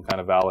make them seem kind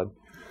of valid.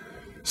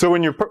 So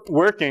when you're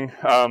working,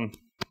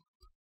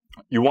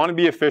 you want to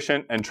be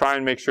efficient and try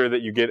and make sure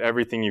that you get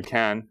everything you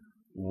can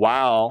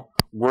while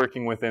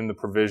working within the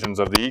provisions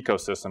of the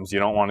ecosystems. You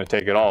don't want to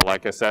take it all.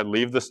 Like I said,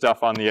 leave the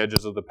stuff on the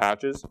edges of the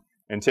patches.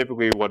 And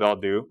typically what I'll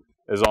do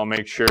is I'll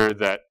make sure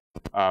that,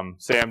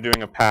 say I'm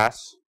doing a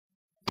pass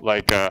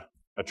like a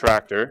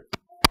tractor.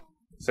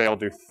 Say I'll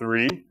do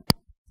 3.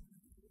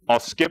 I'll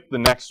skip the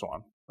next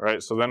one,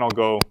 right? So then I'll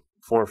go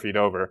 4 feet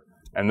over,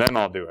 and then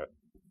I'll do it,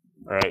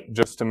 right?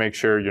 Just to make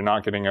sure you're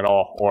not getting it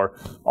all. Or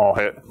I'll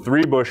hit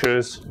 3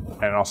 bushes,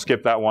 and I'll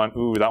skip that one.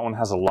 Ooh, that one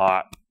has a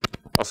lot.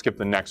 I'll skip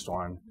the next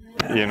one.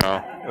 You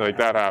know, like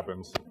that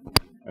happens,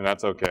 and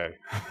that's okay.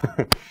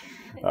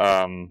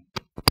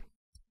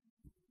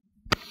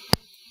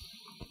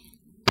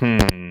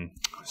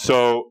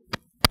 So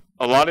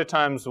a lot of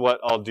times what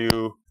I'll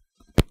do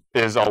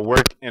is I'll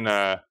work in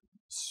the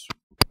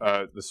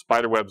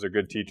spider webs are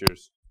good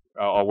teachers.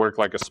 I'll work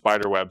like a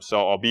spider web.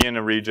 So I'll be in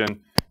a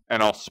region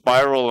and I'll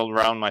spiral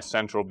around my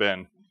central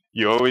bin.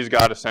 You always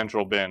got a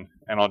central bin,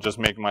 and I'll just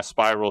make my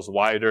spirals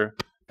wider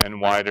and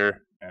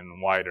wider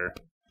and wider.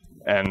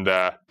 And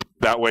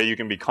that way you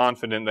can be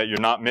confident that you're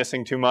not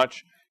missing too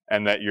much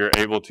and that you're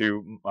able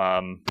to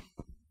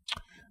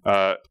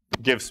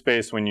give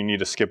space when you need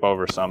to skip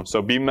over some.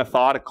 So be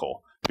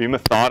methodical. Be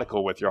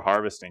methodical with your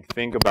harvesting.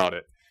 Think about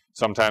it.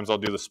 Sometimes I'll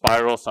do the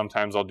spiral,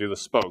 sometimes I'll do the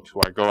spokes,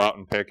 where I go out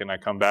and pick and I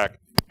come back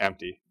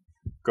empty.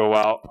 Go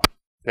out,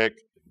 pick,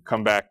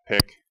 come back,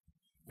 pick,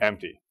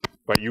 empty.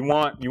 But you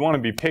want to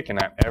be picking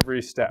at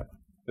every step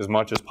as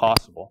much as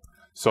possible.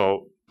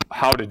 So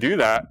how to do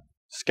that?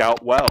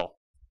 Scout well.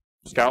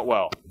 Scout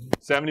well.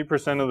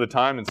 70% of the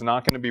time, it's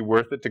not going to be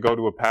worth it to go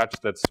to a patch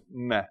that's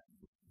meh.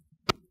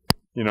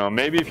 You know,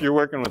 maybe if you're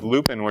working with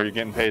lupin where you're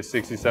getting paid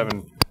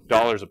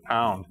 $67 a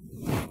pound,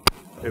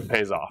 it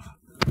pays off.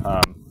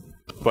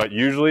 But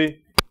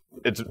usually,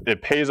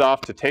 it pays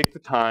off to take the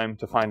time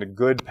to find a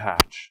good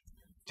patch.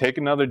 Take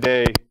another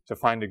day to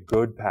find a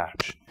good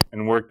patch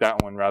and work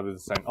that one rather than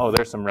saying, oh,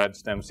 there's some red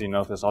stem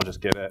ceanothus, I'll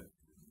just get it.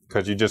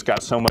 Because you just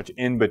got so much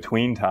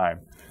in-between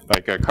time.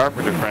 Like a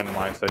carpenter friend of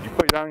mine said, you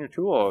put down your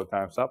tool all the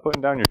time. Stop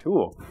putting down your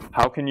tool.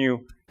 How can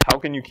you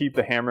keep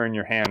the hammer in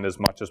your hand as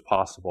much as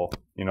possible?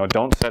 You know,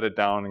 don't set it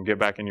down and get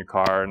back in your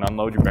car and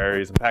unload your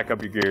berries and pack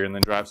up your gear and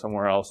then drive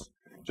somewhere else.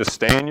 Just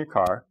stay in your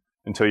car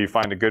until you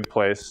find a good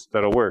place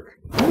that'll work.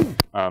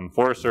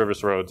 Forest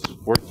Service roads,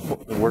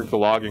 work the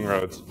logging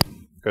roads.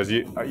 Because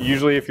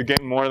usually if you're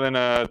getting more than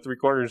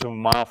 3/4 of a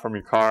mile from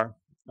your car,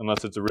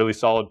 unless it's a really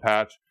solid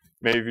patch,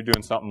 maybe if you're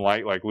doing something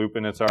light like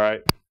lupin, it's all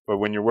right. But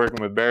when you're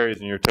working with berries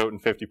and you're toting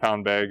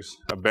 50-pound bags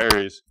of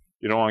berries,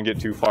 you don't want to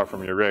get too far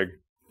from your rig.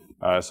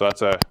 So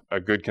that's a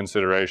good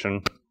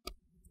consideration.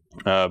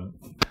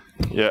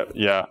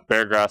 Yeah,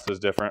 bear grass is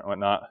different,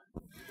 whatnot.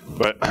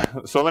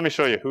 But so let me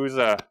show you who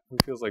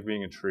feels like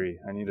being a tree.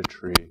 I need a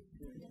tree.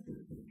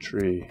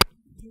 Tree.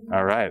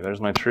 All right,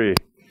 there's my tree.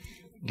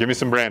 Give me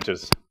some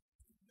branches.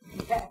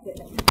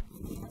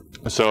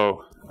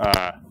 So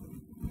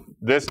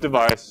this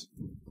device,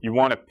 you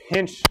want to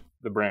pinch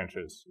the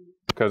branches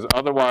because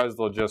otherwise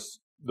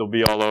they'll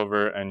be all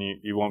over and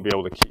you won't be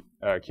able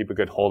to keep a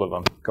good hold of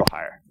them. Go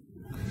higher.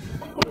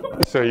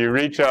 So you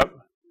reach up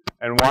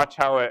and watch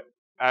how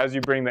as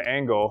you bring the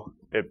angle,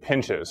 it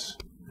pinches,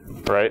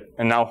 right?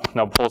 And now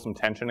pull some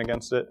tension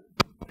against it.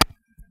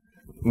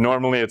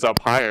 Normally it's up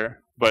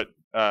higher, but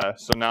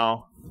so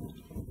now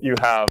you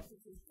have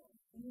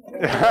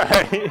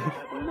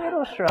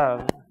Little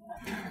shrub.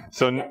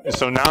 So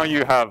now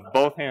you have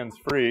both hands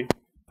free.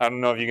 I don't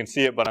know if you can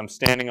see it, but I'm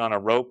standing on a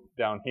rope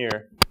down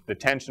here. The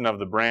tension of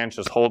the branch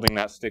is holding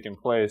that stick in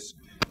place.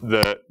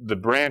 The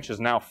branch is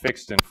now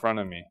fixed in front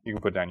of me. You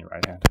can put down your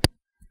right hand.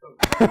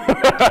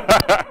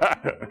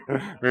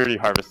 We already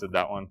harvested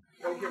that one.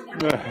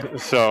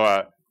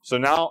 So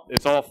now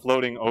it's all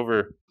floating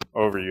over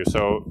you.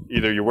 So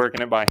either you're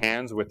working it by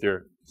hands with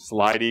your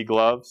slidey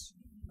gloves,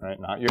 right?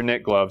 Not your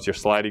knit gloves, your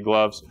slidey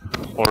gloves,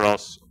 or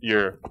else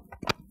you're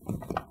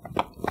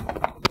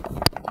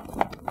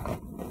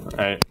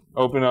right.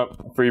 Open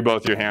up, free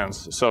both your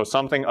hands. So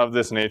something of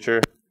this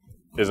nature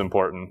is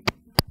important.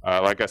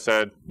 Like I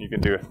said, you can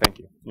do it. Thank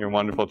you. You're a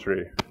wonderful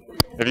tree.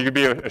 If you could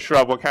be a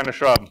shrub, what kind of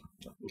shrub?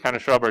 What kind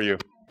of shrub are you?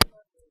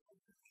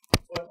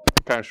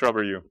 What kind of shrub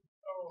are you?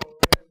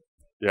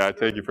 Yeah, I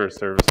take you for a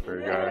service for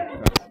a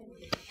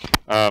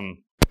guy.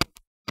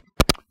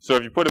 So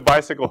if you put a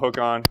bicycle hook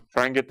on,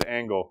 try and get the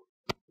angle.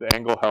 The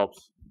angle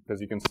helps because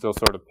you can still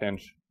sort of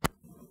pinch.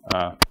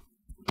 But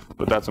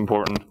that's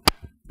important.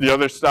 The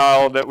other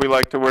style that we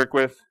like to work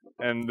with,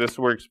 and this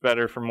works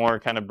better for more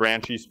kind of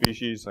branchy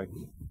species, like,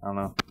 I don't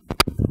know,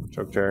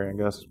 chokecherry, I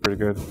guess, is pretty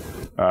good.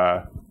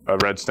 A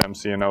red stem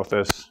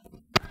ceanothus.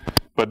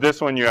 But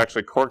this one you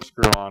actually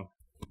corkscrew on.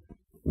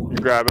 You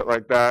grab it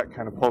like that,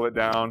 kind of pull it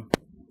down,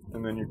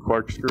 and then you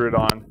corkscrew it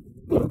on,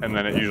 and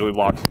then it usually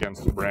locks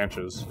against the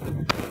branches.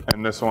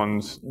 And this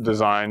one's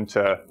designed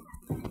to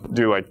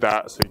do like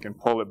that, so you can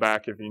pull it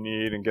back if you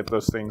need and get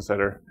those things that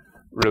are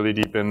really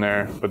deep in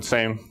there. But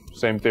same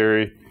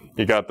theory.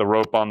 You got the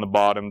rope on the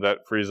bottom that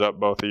frees up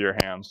both of your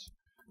hands.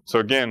 So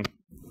again,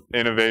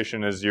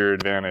 innovation is your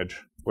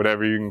advantage,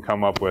 whatever you can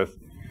come up with.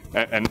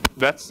 And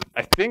that's,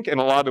 I think in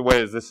a lot of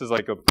ways, this is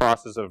like a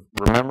process of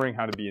remembering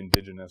how to be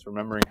indigenous,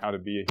 remembering how to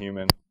be a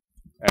human,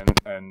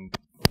 and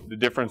the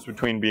difference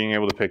between being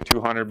able to pick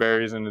 200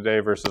 berries in a day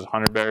versus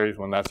 100 berries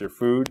when that's your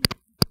food,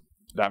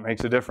 that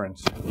makes a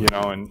difference, you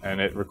know,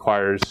 and it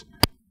requires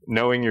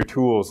knowing your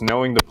tools,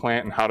 knowing the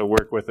plant and how to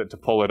work with it to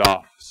pull it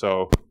off.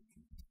 So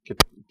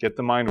get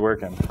the mind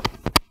working.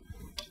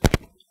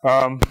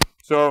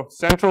 So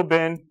central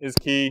bin is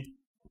key.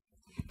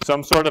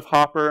 Some sort of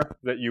hopper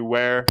that you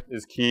wear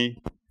is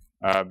key,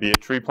 be it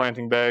tree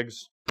planting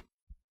bags,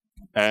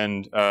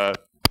 and a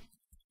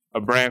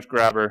branch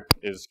grabber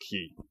is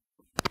key.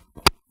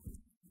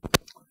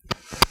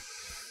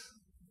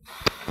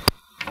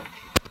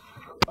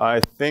 I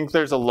think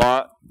there's a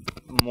lot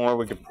more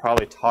we could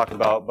probably talk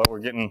about, but we're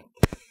getting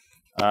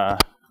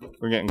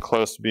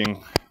close to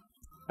being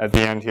at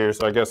the end here,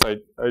 so I guess I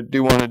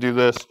do want to do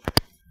this.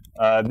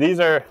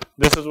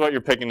 This is what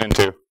you're picking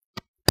into,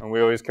 and we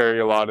always carry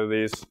a lot of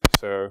these,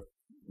 so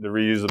they're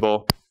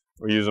reusable.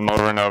 We use them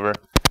over and over,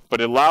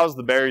 but it allows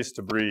the berries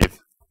to breathe.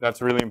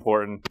 That's really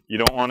important. You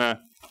don't want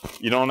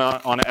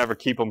to ever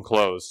keep them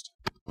closed,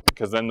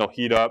 because then they'll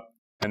heat up,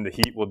 and the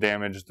heat will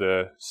damage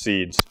the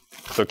seeds.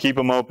 So keep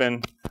them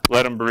open,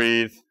 let them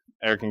breathe.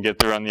 Air can get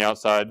through on the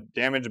outside.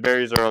 Damaged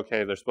berries are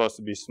okay. They're supposed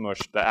to be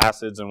smushed. The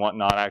acids and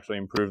whatnot actually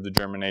improve the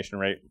germination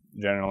rate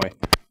generally.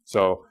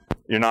 So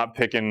you're not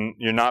picking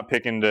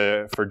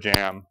for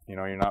jam. You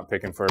know, you're not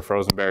picking for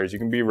frozen berries. You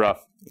can be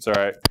rough. It's all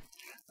right.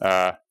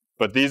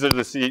 But these are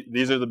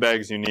the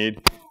bags you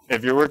need.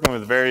 If you're working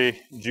with very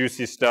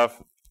juicy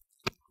stuff,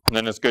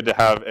 then it's good to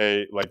have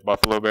like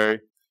buffalo berry.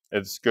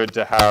 It's good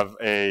to have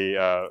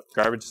a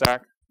garbage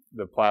sack,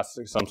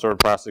 some sort of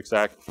plastic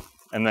sack,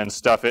 and then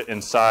stuff it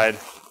inside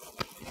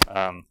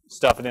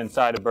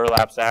a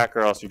burlap sack,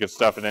 or else you could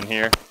stuff it in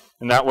here.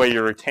 And that way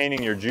you're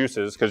retaining your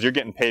juices, because you're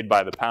getting paid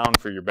by the pound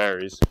for your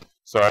berries.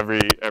 So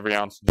every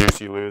ounce of juice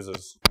you lose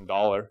is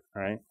 $1,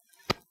 right?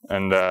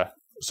 And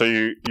so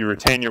you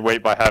retain your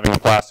weight by having a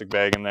plastic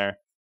bag in there.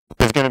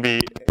 It's going to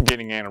be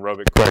getting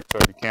anaerobic quick, so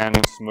if you can,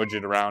 smudge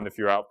it around if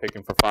you're out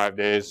picking for 5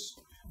 days.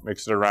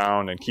 Mix it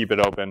around and keep it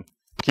open.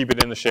 Keep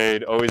it in the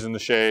shade, always in the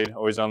shade,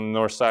 always on the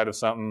north side of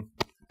something.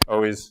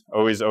 Always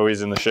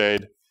in the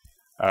shade.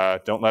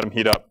 Don't let them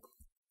heat up.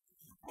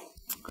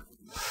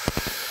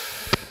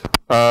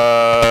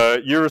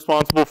 You're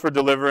responsible for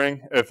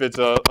delivering. If it's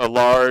a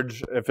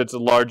large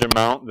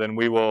amount, then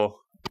we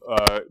will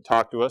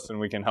talk to us and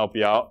we can help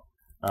you out,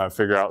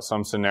 figure out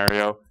some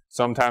scenario.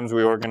 Sometimes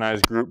we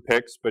organize group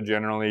picks, but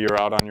generally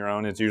you're out on your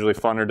own. It's usually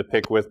funner to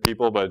pick with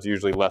people, but it's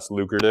usually less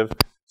lucrative.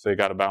 So you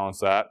got to balance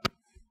that.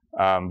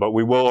 But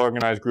we will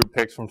organize group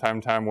picks from time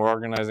to time. We're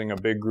organizing a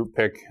big group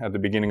pick at the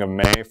beginning of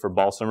May for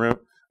balsam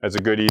root. It's a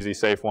good, easy,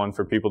 safe one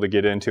for people to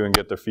get into and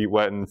get their feet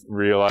wet and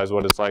realize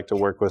what it's like to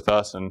work with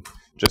us and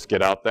just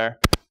get out there.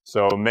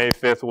 So May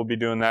 5th we'll be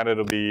doing that.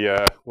 It'll be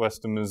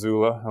west of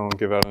Missoula. I won't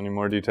give out any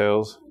more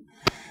details.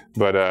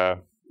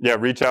 But yeah,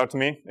 reach out to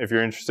me if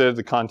you're interested.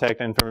 The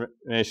contact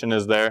information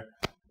is there.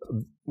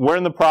 We're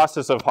in the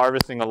process of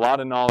harvesting a lot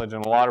of knowledge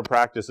and a lot of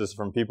practices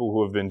from people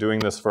who have been doing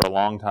this for a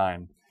long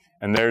time.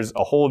 And there's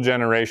a whole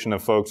generation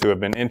of folks who have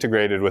been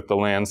integrated with the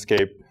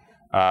landscape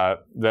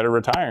that are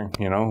retiring.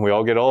 You know, we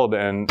all get old,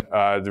 and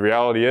the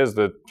reality is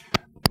that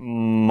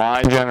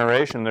my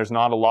generation, there's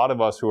not a lot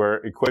of us who are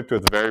equipped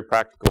with very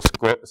practical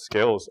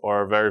skills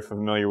or are very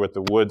familiar with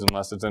the woods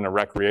unless it's in a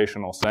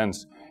recreational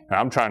sense. And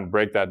I'm trying to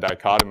break that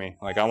dichotomy.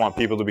 Like, I want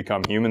people to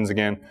become humans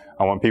again.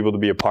 I want people to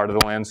be a part of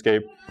the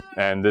landscape.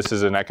 And this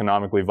is an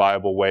economically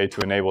viable way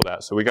to enable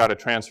that. So we got to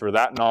transfer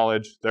that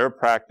knowledge, their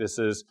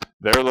practices,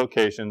 their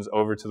locations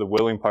over to the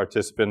willing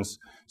participants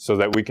so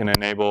that we can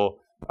enable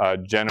a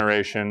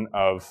generation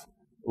of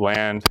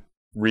land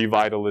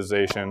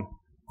revitalization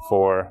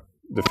for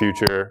the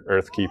future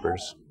Earth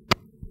keepers.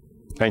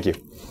 Thank you.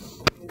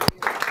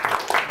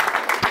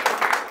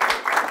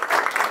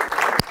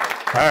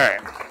 All right.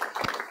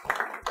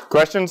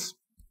 Questions?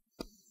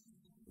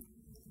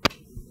 Do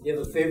you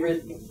have a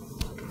favorite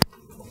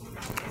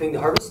thing to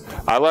harvest?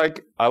 I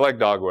like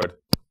dogwood.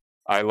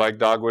 I like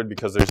dogwood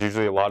because there's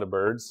usually a lot of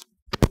birds,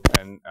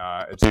 and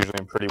it's usually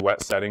in pretty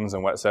wet settings,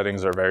 and wet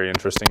settings are very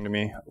interesting to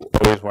me.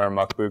 Always wear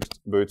muck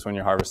boots when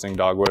you're harvesting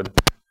dogwood.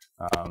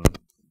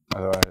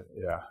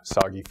 Yeah,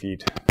 soggy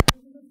feet.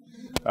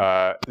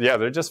 Yeah,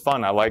 they're just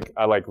fun. I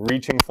like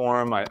reaching for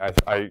them.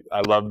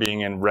 I love being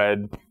in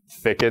red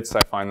thickets.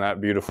 I find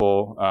that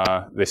beautiful.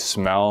 They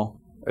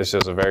smell. It's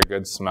just a very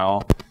good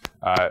smell.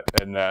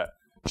 And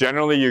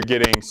generally, you're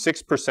getting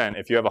 6%.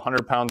 If you have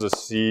 100 pounds of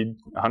seed,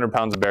 100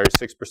 pounds of berries,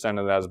 6%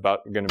 of that is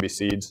about going to be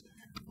seeds,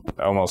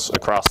 almost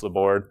across the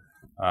board.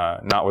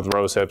 Not with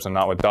rose hips and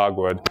not with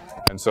dogwood.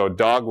 And so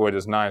dogwood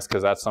is nice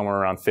because that's somewhere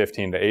around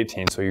 15 to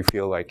 18. So you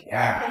feel like,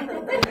 yeah,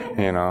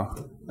 you know.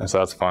 And so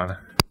that's fun.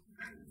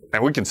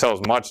 And we can sell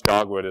as much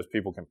dogwood as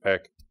people can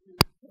pick,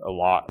 a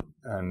lot.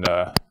 And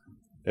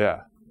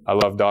yeah, I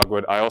love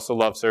dogwood. I also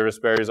love service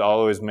berries. I'll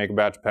always make a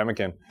batch of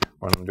pemmican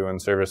when I'm doing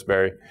service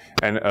berry.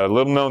 And a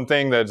little known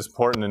thing that's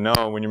important to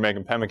know when you're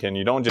making pemmican,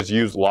 you don't just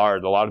use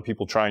lard. A lot of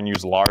people try and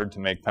use lard to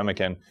make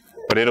pemmican,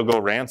 but it'll go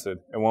rancid.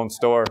 It won't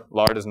store.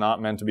 Lard is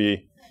not meant to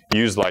be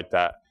used like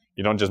that.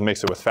 You don't just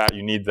mix it with fat.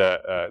 You need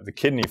the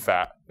kidney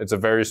fat. It's a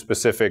very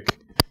specific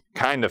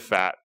kind of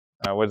fat.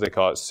 What do they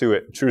call it?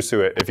 Suet, true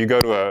suet. If you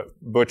go to a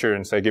butcher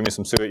and say, give me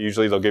some suet,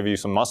 usually they'll give you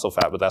some muscle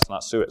fat, but that's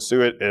not suet.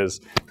 Suet is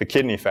the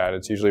kidney fat.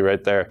 It's usually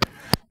right there.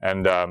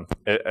 And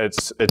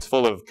it's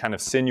full of kind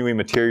of sinewy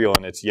material,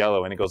 and it's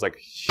yellow, and it goes like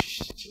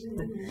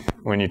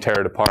when you tear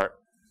it apart.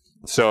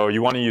 So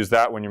you want to use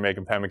that when you're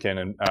making pemmican.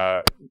 And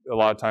a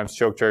lot of times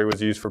choke cherry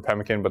was used for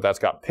pemmican, but that's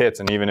got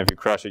pits, and even if you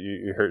crush it,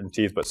 you're hurting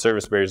teeth. But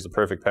service berry is the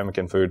perfect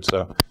pemmican food.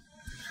 So,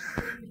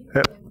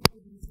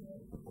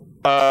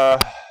 yeah.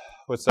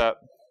 What's that?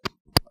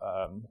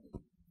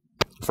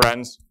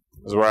 Friends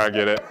is where I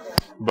get it,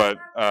 but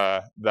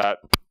that.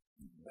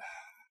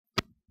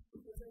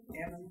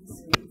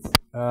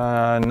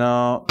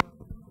 No.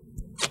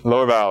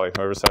 Lower Valley,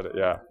 whoever said it,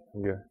 yeah.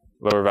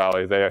 Lower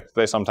Valley,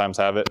 they sometimes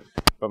have it,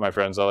 but my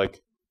friends, I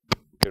like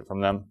get it from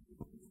them.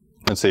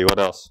 Let's see, what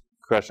else?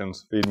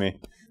 Questions, feed me.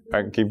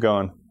 I can keep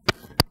going.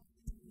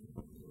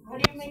 How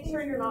do you make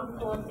sure you're not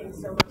collecting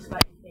so much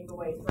that you take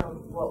away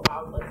from what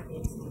wildlife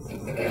needs to see?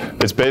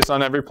 It's based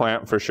on every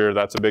plant, for sure.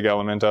 That's a big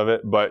element of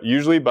it, but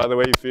usually by the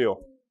way you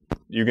feel.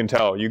 You can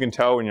tell. You can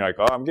tell when you're like,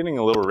 oh, I'm getting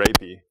a little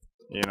rapey,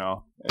 you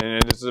know,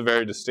 and it's a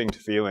very distinct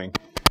feeling.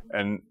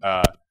 And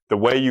the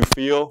way you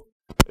feel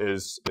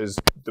is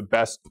the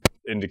best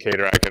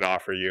indicator I could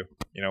offer you.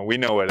 You know, we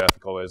know what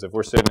ethical is. If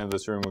we're sitting in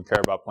this room, we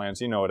care about plants,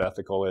 you know what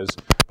ethical is.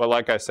 But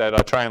like I said,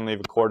 I try and leave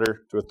a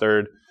quarter to a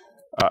third.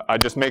 I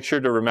just make sure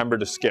to remember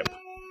to skip.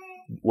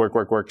 Work,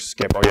 work, work,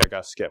 skip. Oh yeah, I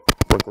gotta skip.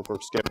 Work, work,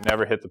 work, skip.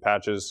 Never hit the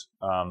patches.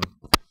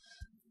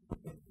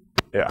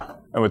 Yeah,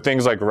 and with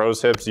things like rose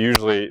hips,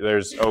 usually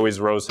there's always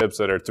rose hips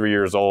that are 3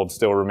 years old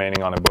still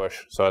remaining on a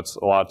bush. So that's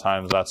a lot of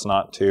times that's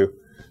not too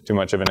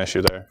much of an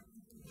issue there.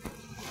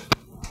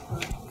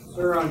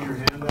 Sir, on your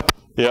handout.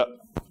 Yep.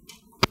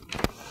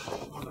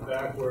 On the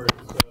back where it's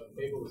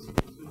table of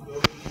species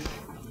building.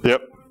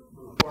 Yep.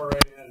 On the far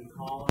right-hand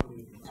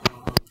column, it's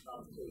on top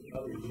of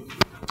other uses.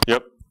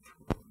 Yep.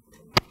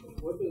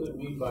 What does it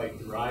mean by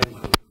dry?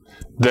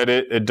 That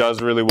it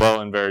does really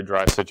well in very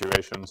dry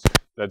situations.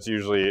 That's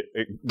usually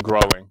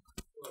growing.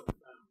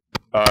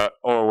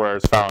 Or where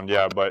it's found,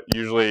 yeah. But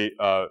usually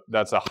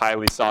that's a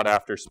highly sought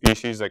after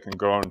species that can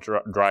grow in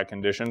dry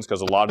conditions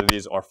because a lot of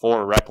these are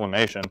for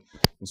reclamation.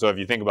 And so if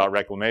you think about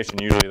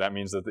reclamation, usually that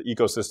means that the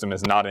ecosystem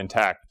is not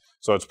intact.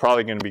 So it's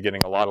probably going to be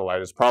getting a lot of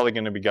light. It's probably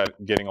going to be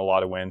getting a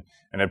lot of wind.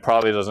 And it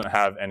probably doesn't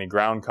have any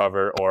ground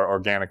cover or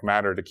organic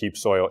matter to keep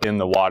soil in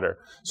the water.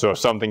 So if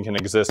something can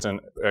exist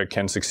and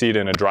can succeed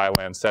in a dry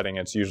land setting,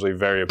 it's usually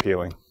very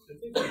appealing. I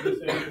think you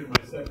just answered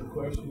my second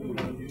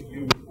question.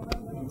 You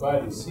buy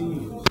the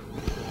seeds.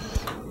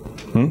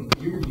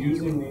 You're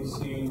using these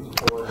seeds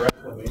for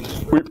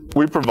reclamation?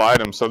 We provide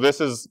them. So this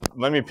is,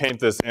 let me paint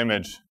this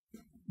image.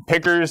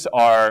 Pickers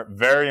are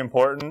very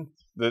important.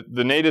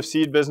 The native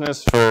seed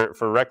business for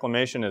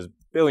reclamation is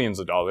billions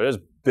of dollars.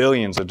 It's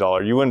billions of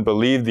dollars. You wouldn't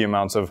believe the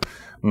amounts of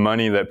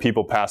money that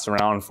people pass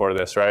around for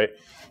this, right?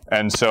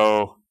 And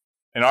so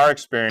in our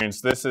experience,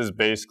 this is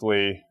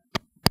basically,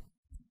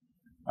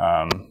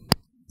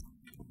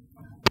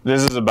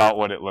 this is about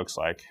what it looks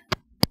like.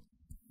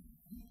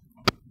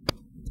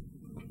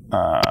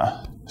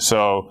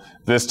 So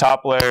this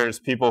top layer is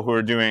people who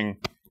are doing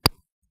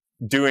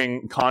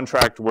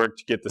contract work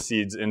to get the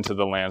seeds into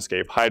the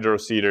landscape. Hydro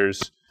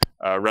seeders,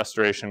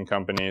 restoration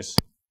companies,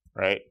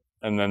 right?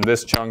 And then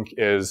this chunk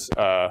is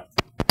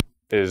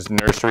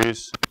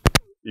nurseries,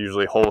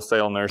 usually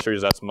wholesale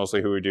nurseries. That's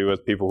mostly who we do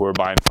with people who are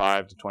buying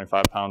 5 to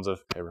 25 pounds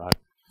of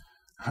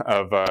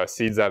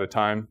seeds at a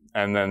time.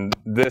 And then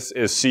this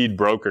is seed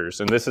brokers,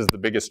 and this is the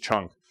biggest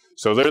chunk.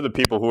 So they're the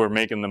people who are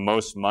making the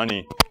most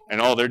money, and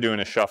all they're doing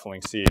is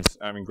shuffling seeds.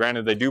 I mean,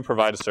 granted, they do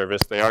provide a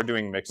service. They are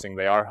doing mixing.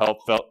 They are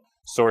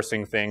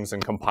sourcing things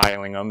and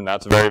compiling them, and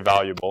that's very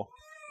valuable.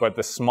 But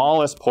the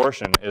smallest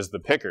portion is the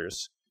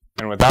pickers.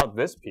 And without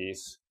this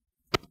piece,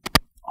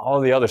 all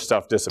the other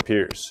stuff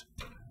disappears,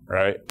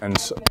 right? And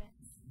so,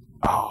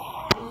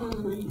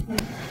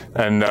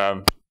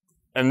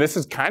 and this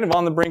is kind of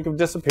on the brink of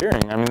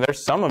disappearing. I mean,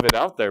 there's some of it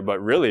out there, but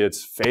really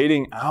it's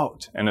fading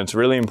out. And it's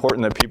really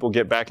important that people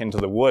get back into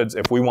the woods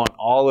if we want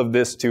all of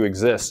this to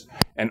exist.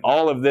 And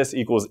all of this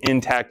equals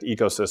intact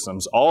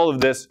ecosystems. All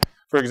of this,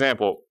 for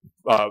example,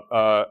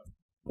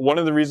 one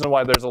of the reasons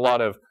why there's a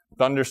lot of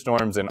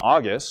thunderstorms in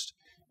August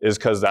is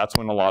because that's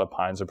when a lot of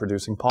pines are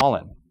producing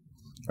pollen,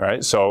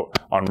 right? So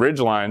on ridge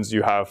lines,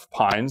 you have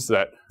pines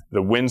that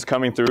the wind's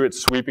coming through,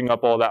 it's sweeping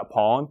up all that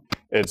pollen,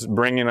 it's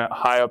bringing it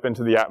high up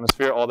into the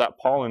atmosphere. All that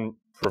pollen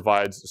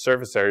provides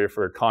surface area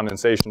for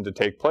condensation to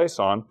take place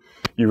on.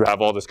 You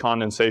have all this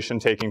condensation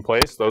taking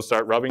place, those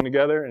start rubbing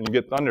together, and you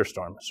get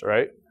thunderstorms,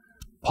 right?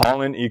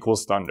 Pollen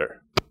equals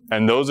thunder.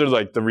 And those are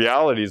like the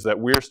realities that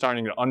we're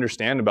starting to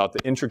understand about the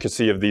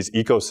intricacy of these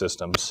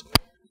ecosystems.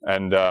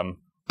 And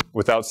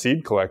without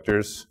seed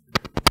collectors,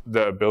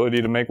 the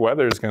ability to make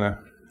weather is going to,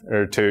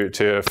 or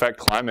to affect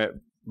climate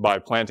by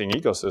planting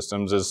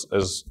ecosystems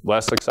is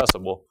less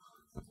accessible.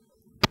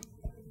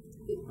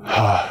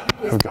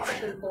 Is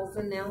it in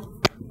Polson now?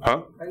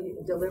 Huh? Are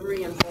you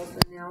delivering in Polson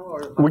now,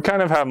 or? We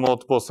kind of have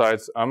multiple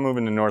sites. I'm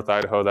moving to North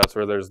Idaho. That's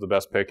where there's the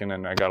best picking,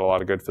 and I got a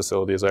lot of good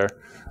facilities there.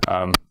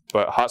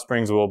 But Hot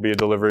Springs will be a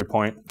delivery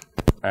point,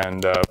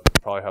 and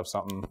probably have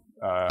something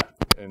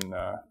in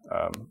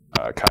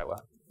Kyla.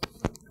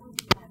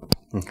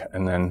 Okay,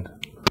 and then.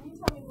 Can you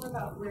tell me more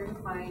about where to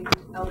find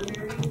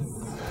elderberries?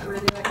 Where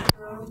they like to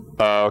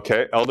grow?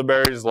 Okay,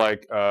 elderberries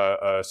like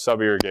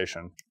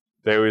sub-irrigation.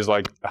 They always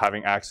like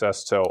having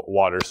access to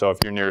water. So if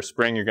you're near a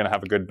spring, you're going to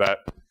have a good bet.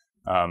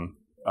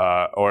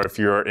 Or if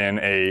you're in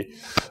a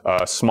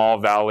small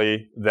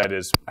valley that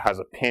has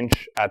a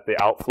pinch at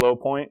the outflow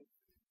point,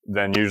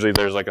 then usually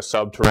there's like a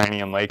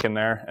subterranean lake in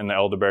there, and the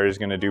elderberry is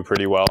going to do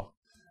pretty well.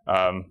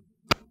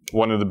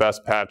 One of the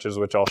best patches,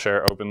 which I'll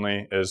share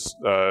openly, is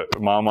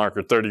mile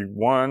marker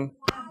 31,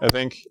 I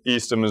think,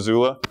 east of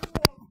Missoula.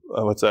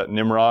 What's that?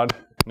 Nimrod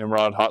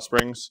Hot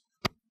Springs.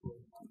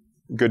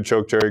 Good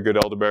chokecherry, good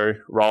elderberry.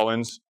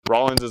 Rollins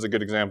is a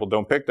good example.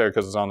 Don't pick there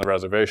because it's on the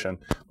reservation,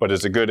 but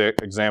it's a good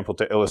example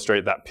to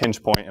illustrate that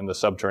pinch point in the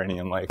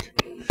subterranean lake.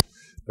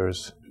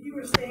 You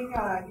were saying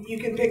you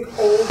can pick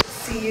old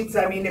seeds.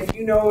 I mean, if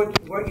you know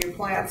what your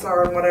plants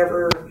are and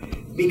whatever,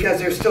 because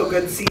there's still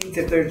good seeds.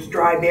 If there's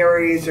dry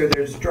berries or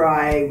there's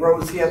dry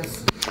rose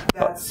hips,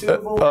 that's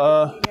suitable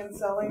for picking and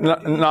selling.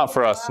 Not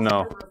for us,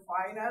 no.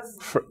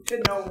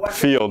 To know what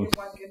field.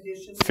 What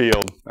conditions.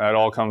 Field. That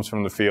all comes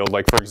from the field.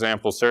 Like, for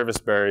example,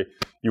 serviceberry,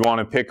 you want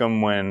to pick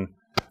them when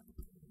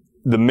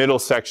the middle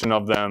section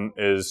of them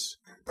is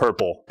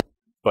purple,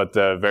 but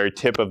the very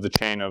tip of the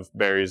chain of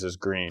berries is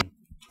green.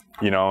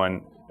 You know,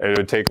 and it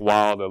would take a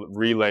while to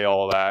relay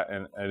all that,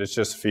 and it's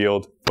just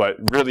field. But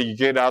really, you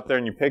get out there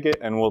and you pick it,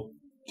 and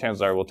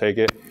chances are we'll take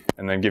it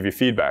and then give you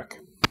feedback.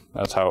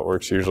 That's how it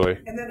works usually.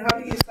 And then how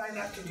do you sign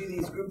up to do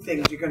these group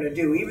things you're going to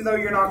do? Even though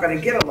you're not going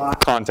to get a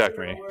lot. Contact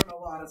me.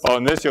 Oh,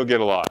 in this you'll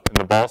get a lot. In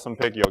the balsam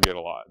pick, you'll get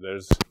a lot.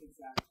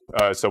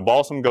 So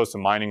balsam goes to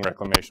mining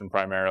reclamation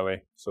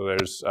primarily. So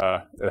there's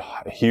a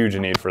huge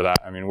need for that.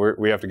 I mean,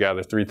 we have to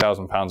gather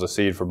 3,000 pounds of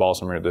seed for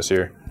balsam root this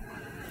year.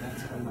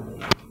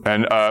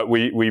 And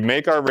we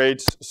make our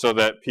rates so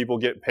that people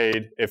get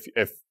paid. If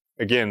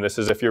again, this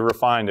is if you're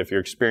refined, if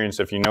you're experienced,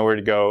 if you know where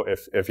to go,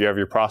 if you have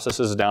your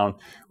processes down.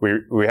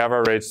 We have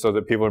our rates so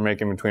that people are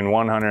making between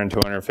 $100 and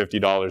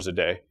 $250 a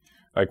day.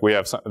 Like, we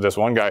have this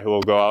one guy who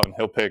will go out and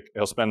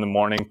he'll spend the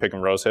morning picking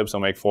rose hips.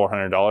 He'll make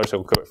 $400.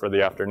 He'll cook for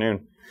the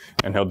afternoon,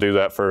 and he'll do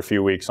that for a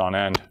few weeks on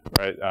end,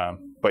 right?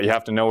 But you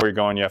have to know where you're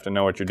going. You have to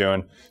know what you're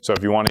doing. So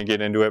if you want to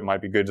get into it, it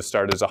might be good to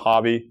start as a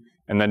hobby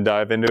and then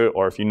dive into it.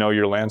 Or if you know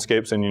your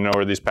landscapes and you know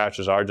where these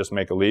patches are, just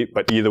make a leap.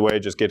 But either way,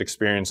 just get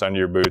experience under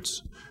your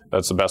boots.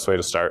 That's the best way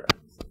to start.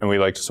 And we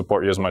like to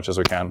support you as much as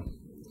we can.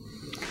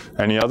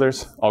 Any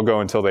others? I'll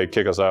go until they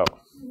kick us out.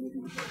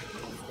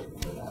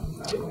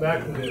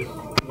 Back to this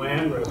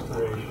land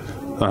restoration.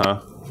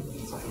 Uh-huh.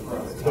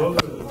 Those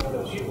are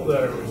the people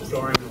that are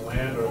restoring the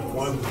land are the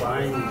ones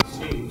buying the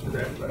seeds,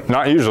 correct?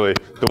 Not usually.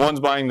 The ones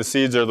buying the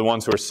seeds are the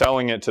ones who are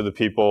selling it to the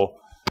people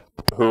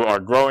who are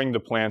growing the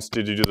plants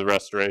to do the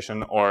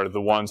restoration, or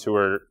the ones who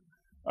are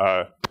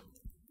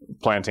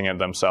planting it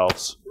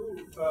themselves.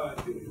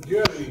 Do you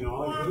have any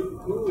knowledge?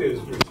 Who is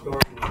restoring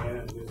the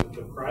land? Is it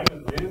the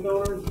private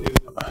landowners? Is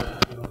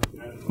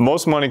it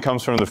Most money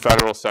comes from the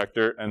federal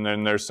sector, and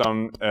then there's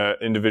some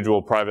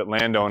individual private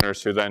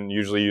landowners who then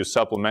usually use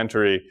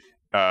supplementary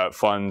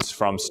funds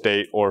from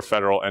state or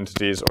federal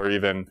entities or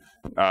even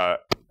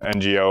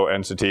NGO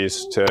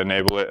entities to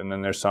enable it. And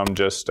then there's some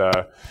just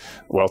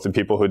wealthy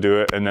people who do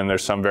it. And then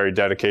there's some very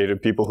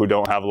dedicated people who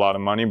don't have a lot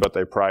of money, but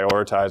they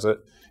prioritize it.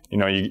 You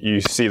know, you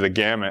see the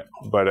gamut,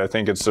 but I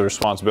think it's the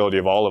responsibility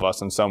of all of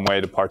us in some way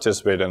to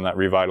participate in that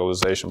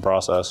revitalization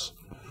process.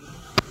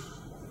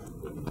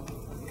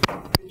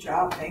 Good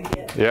job, thank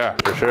you. Yeah,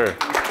 for sure.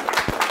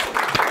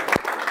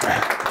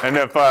 And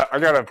if I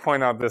gotta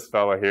point out this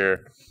fella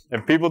here,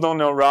 if people don't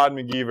know Rod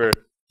McGeever,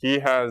 he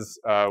has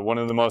one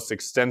of the most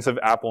extensive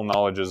Apple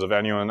knowledges of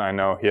anyone I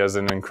know. He has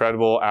an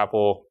incredible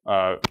Apple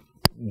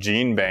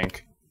gene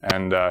bank,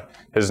 and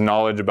his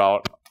knowledge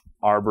about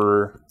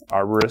arborism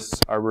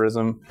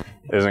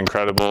is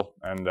incredible.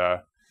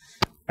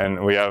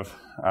 And we have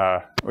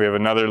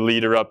another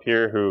leader up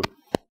here who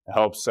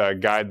helps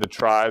guide the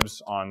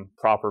tribes on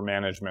proper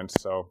management.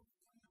 So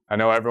I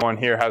know everyone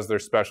here has their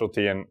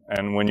specialty,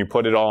 and when you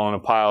put it all in a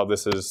pile,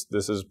 this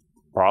is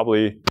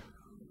probably,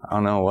 I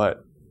don't know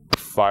what,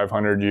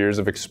 500 years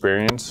of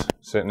experience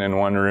sitting in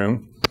one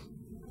room.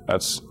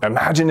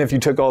 Imagine if you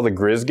took all the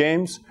Grizz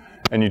games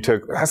and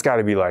that's got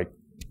to be like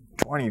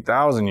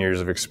 20,000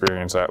 years of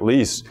experience at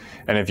least.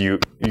 And if you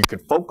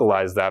could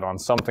focalize that on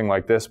something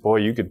like this, boy,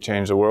 you could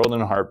change the world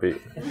in a heartbeat.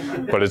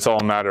 But it's all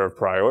a matter of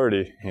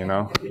priority, you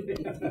know.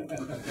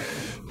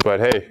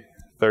 But hey,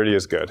 30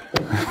 is good.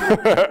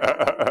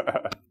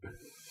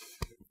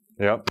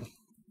 Yep.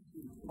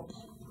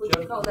 What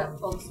do you call that,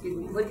 folks?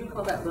 What do you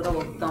call that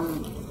little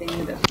thumb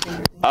thing?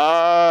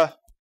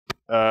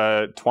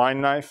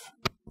 Twine knife,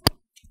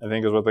 I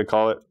think is what they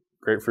call it.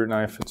 Grapefruit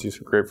knife. It's used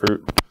for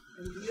grapefruit.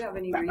 And do you have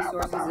any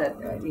resources that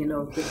good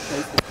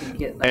places to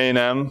get? Like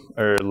A&M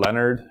or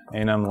Leonard,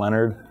 A&M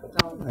Leonard,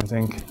 I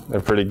think they're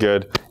pretty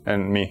good,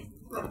 and me.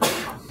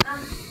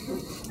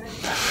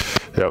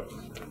 Yep. Do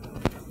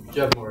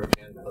you have more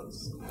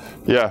handouts?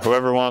 Yeah,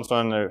 whoever wants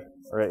one, they're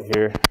right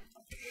here.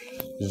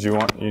 Did you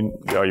want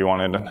you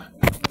wanted it?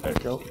 There you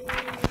go.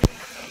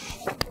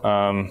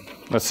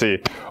 Let's see.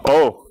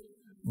 Oh,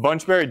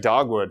 Bunchberry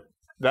dogwood.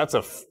 That's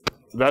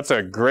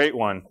a great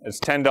one. It's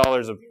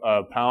 $10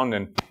 a pound,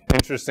 and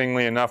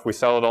interestingly enough, we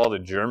sell it all to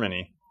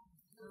Germany.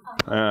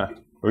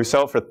 We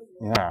sell it for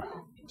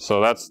So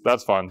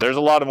that's fun. There's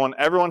a lot of one.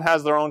 Everyone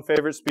has their own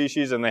favorite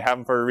species, and they have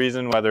them for a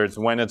reason, whether it's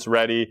when it's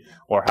ready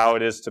or how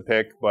it is to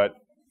pick. But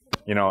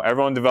you know,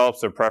 everyone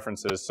develops their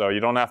preferences, so you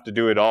don't have to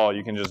do it all.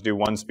 You can just do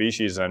one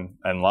species and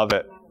love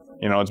it.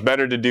 You know, it's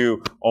better to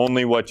do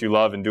only what you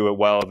love and do it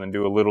well than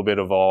do a little bit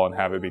of all and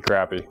have it be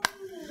crappy.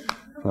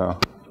 So.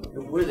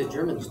 What are the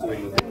Germans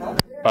doing with it?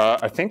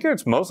 I think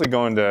it's mostly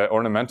going to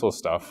ornamental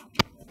stuff,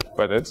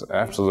 but it's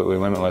absolutely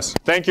limitless.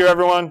 Thank you,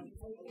 everyone.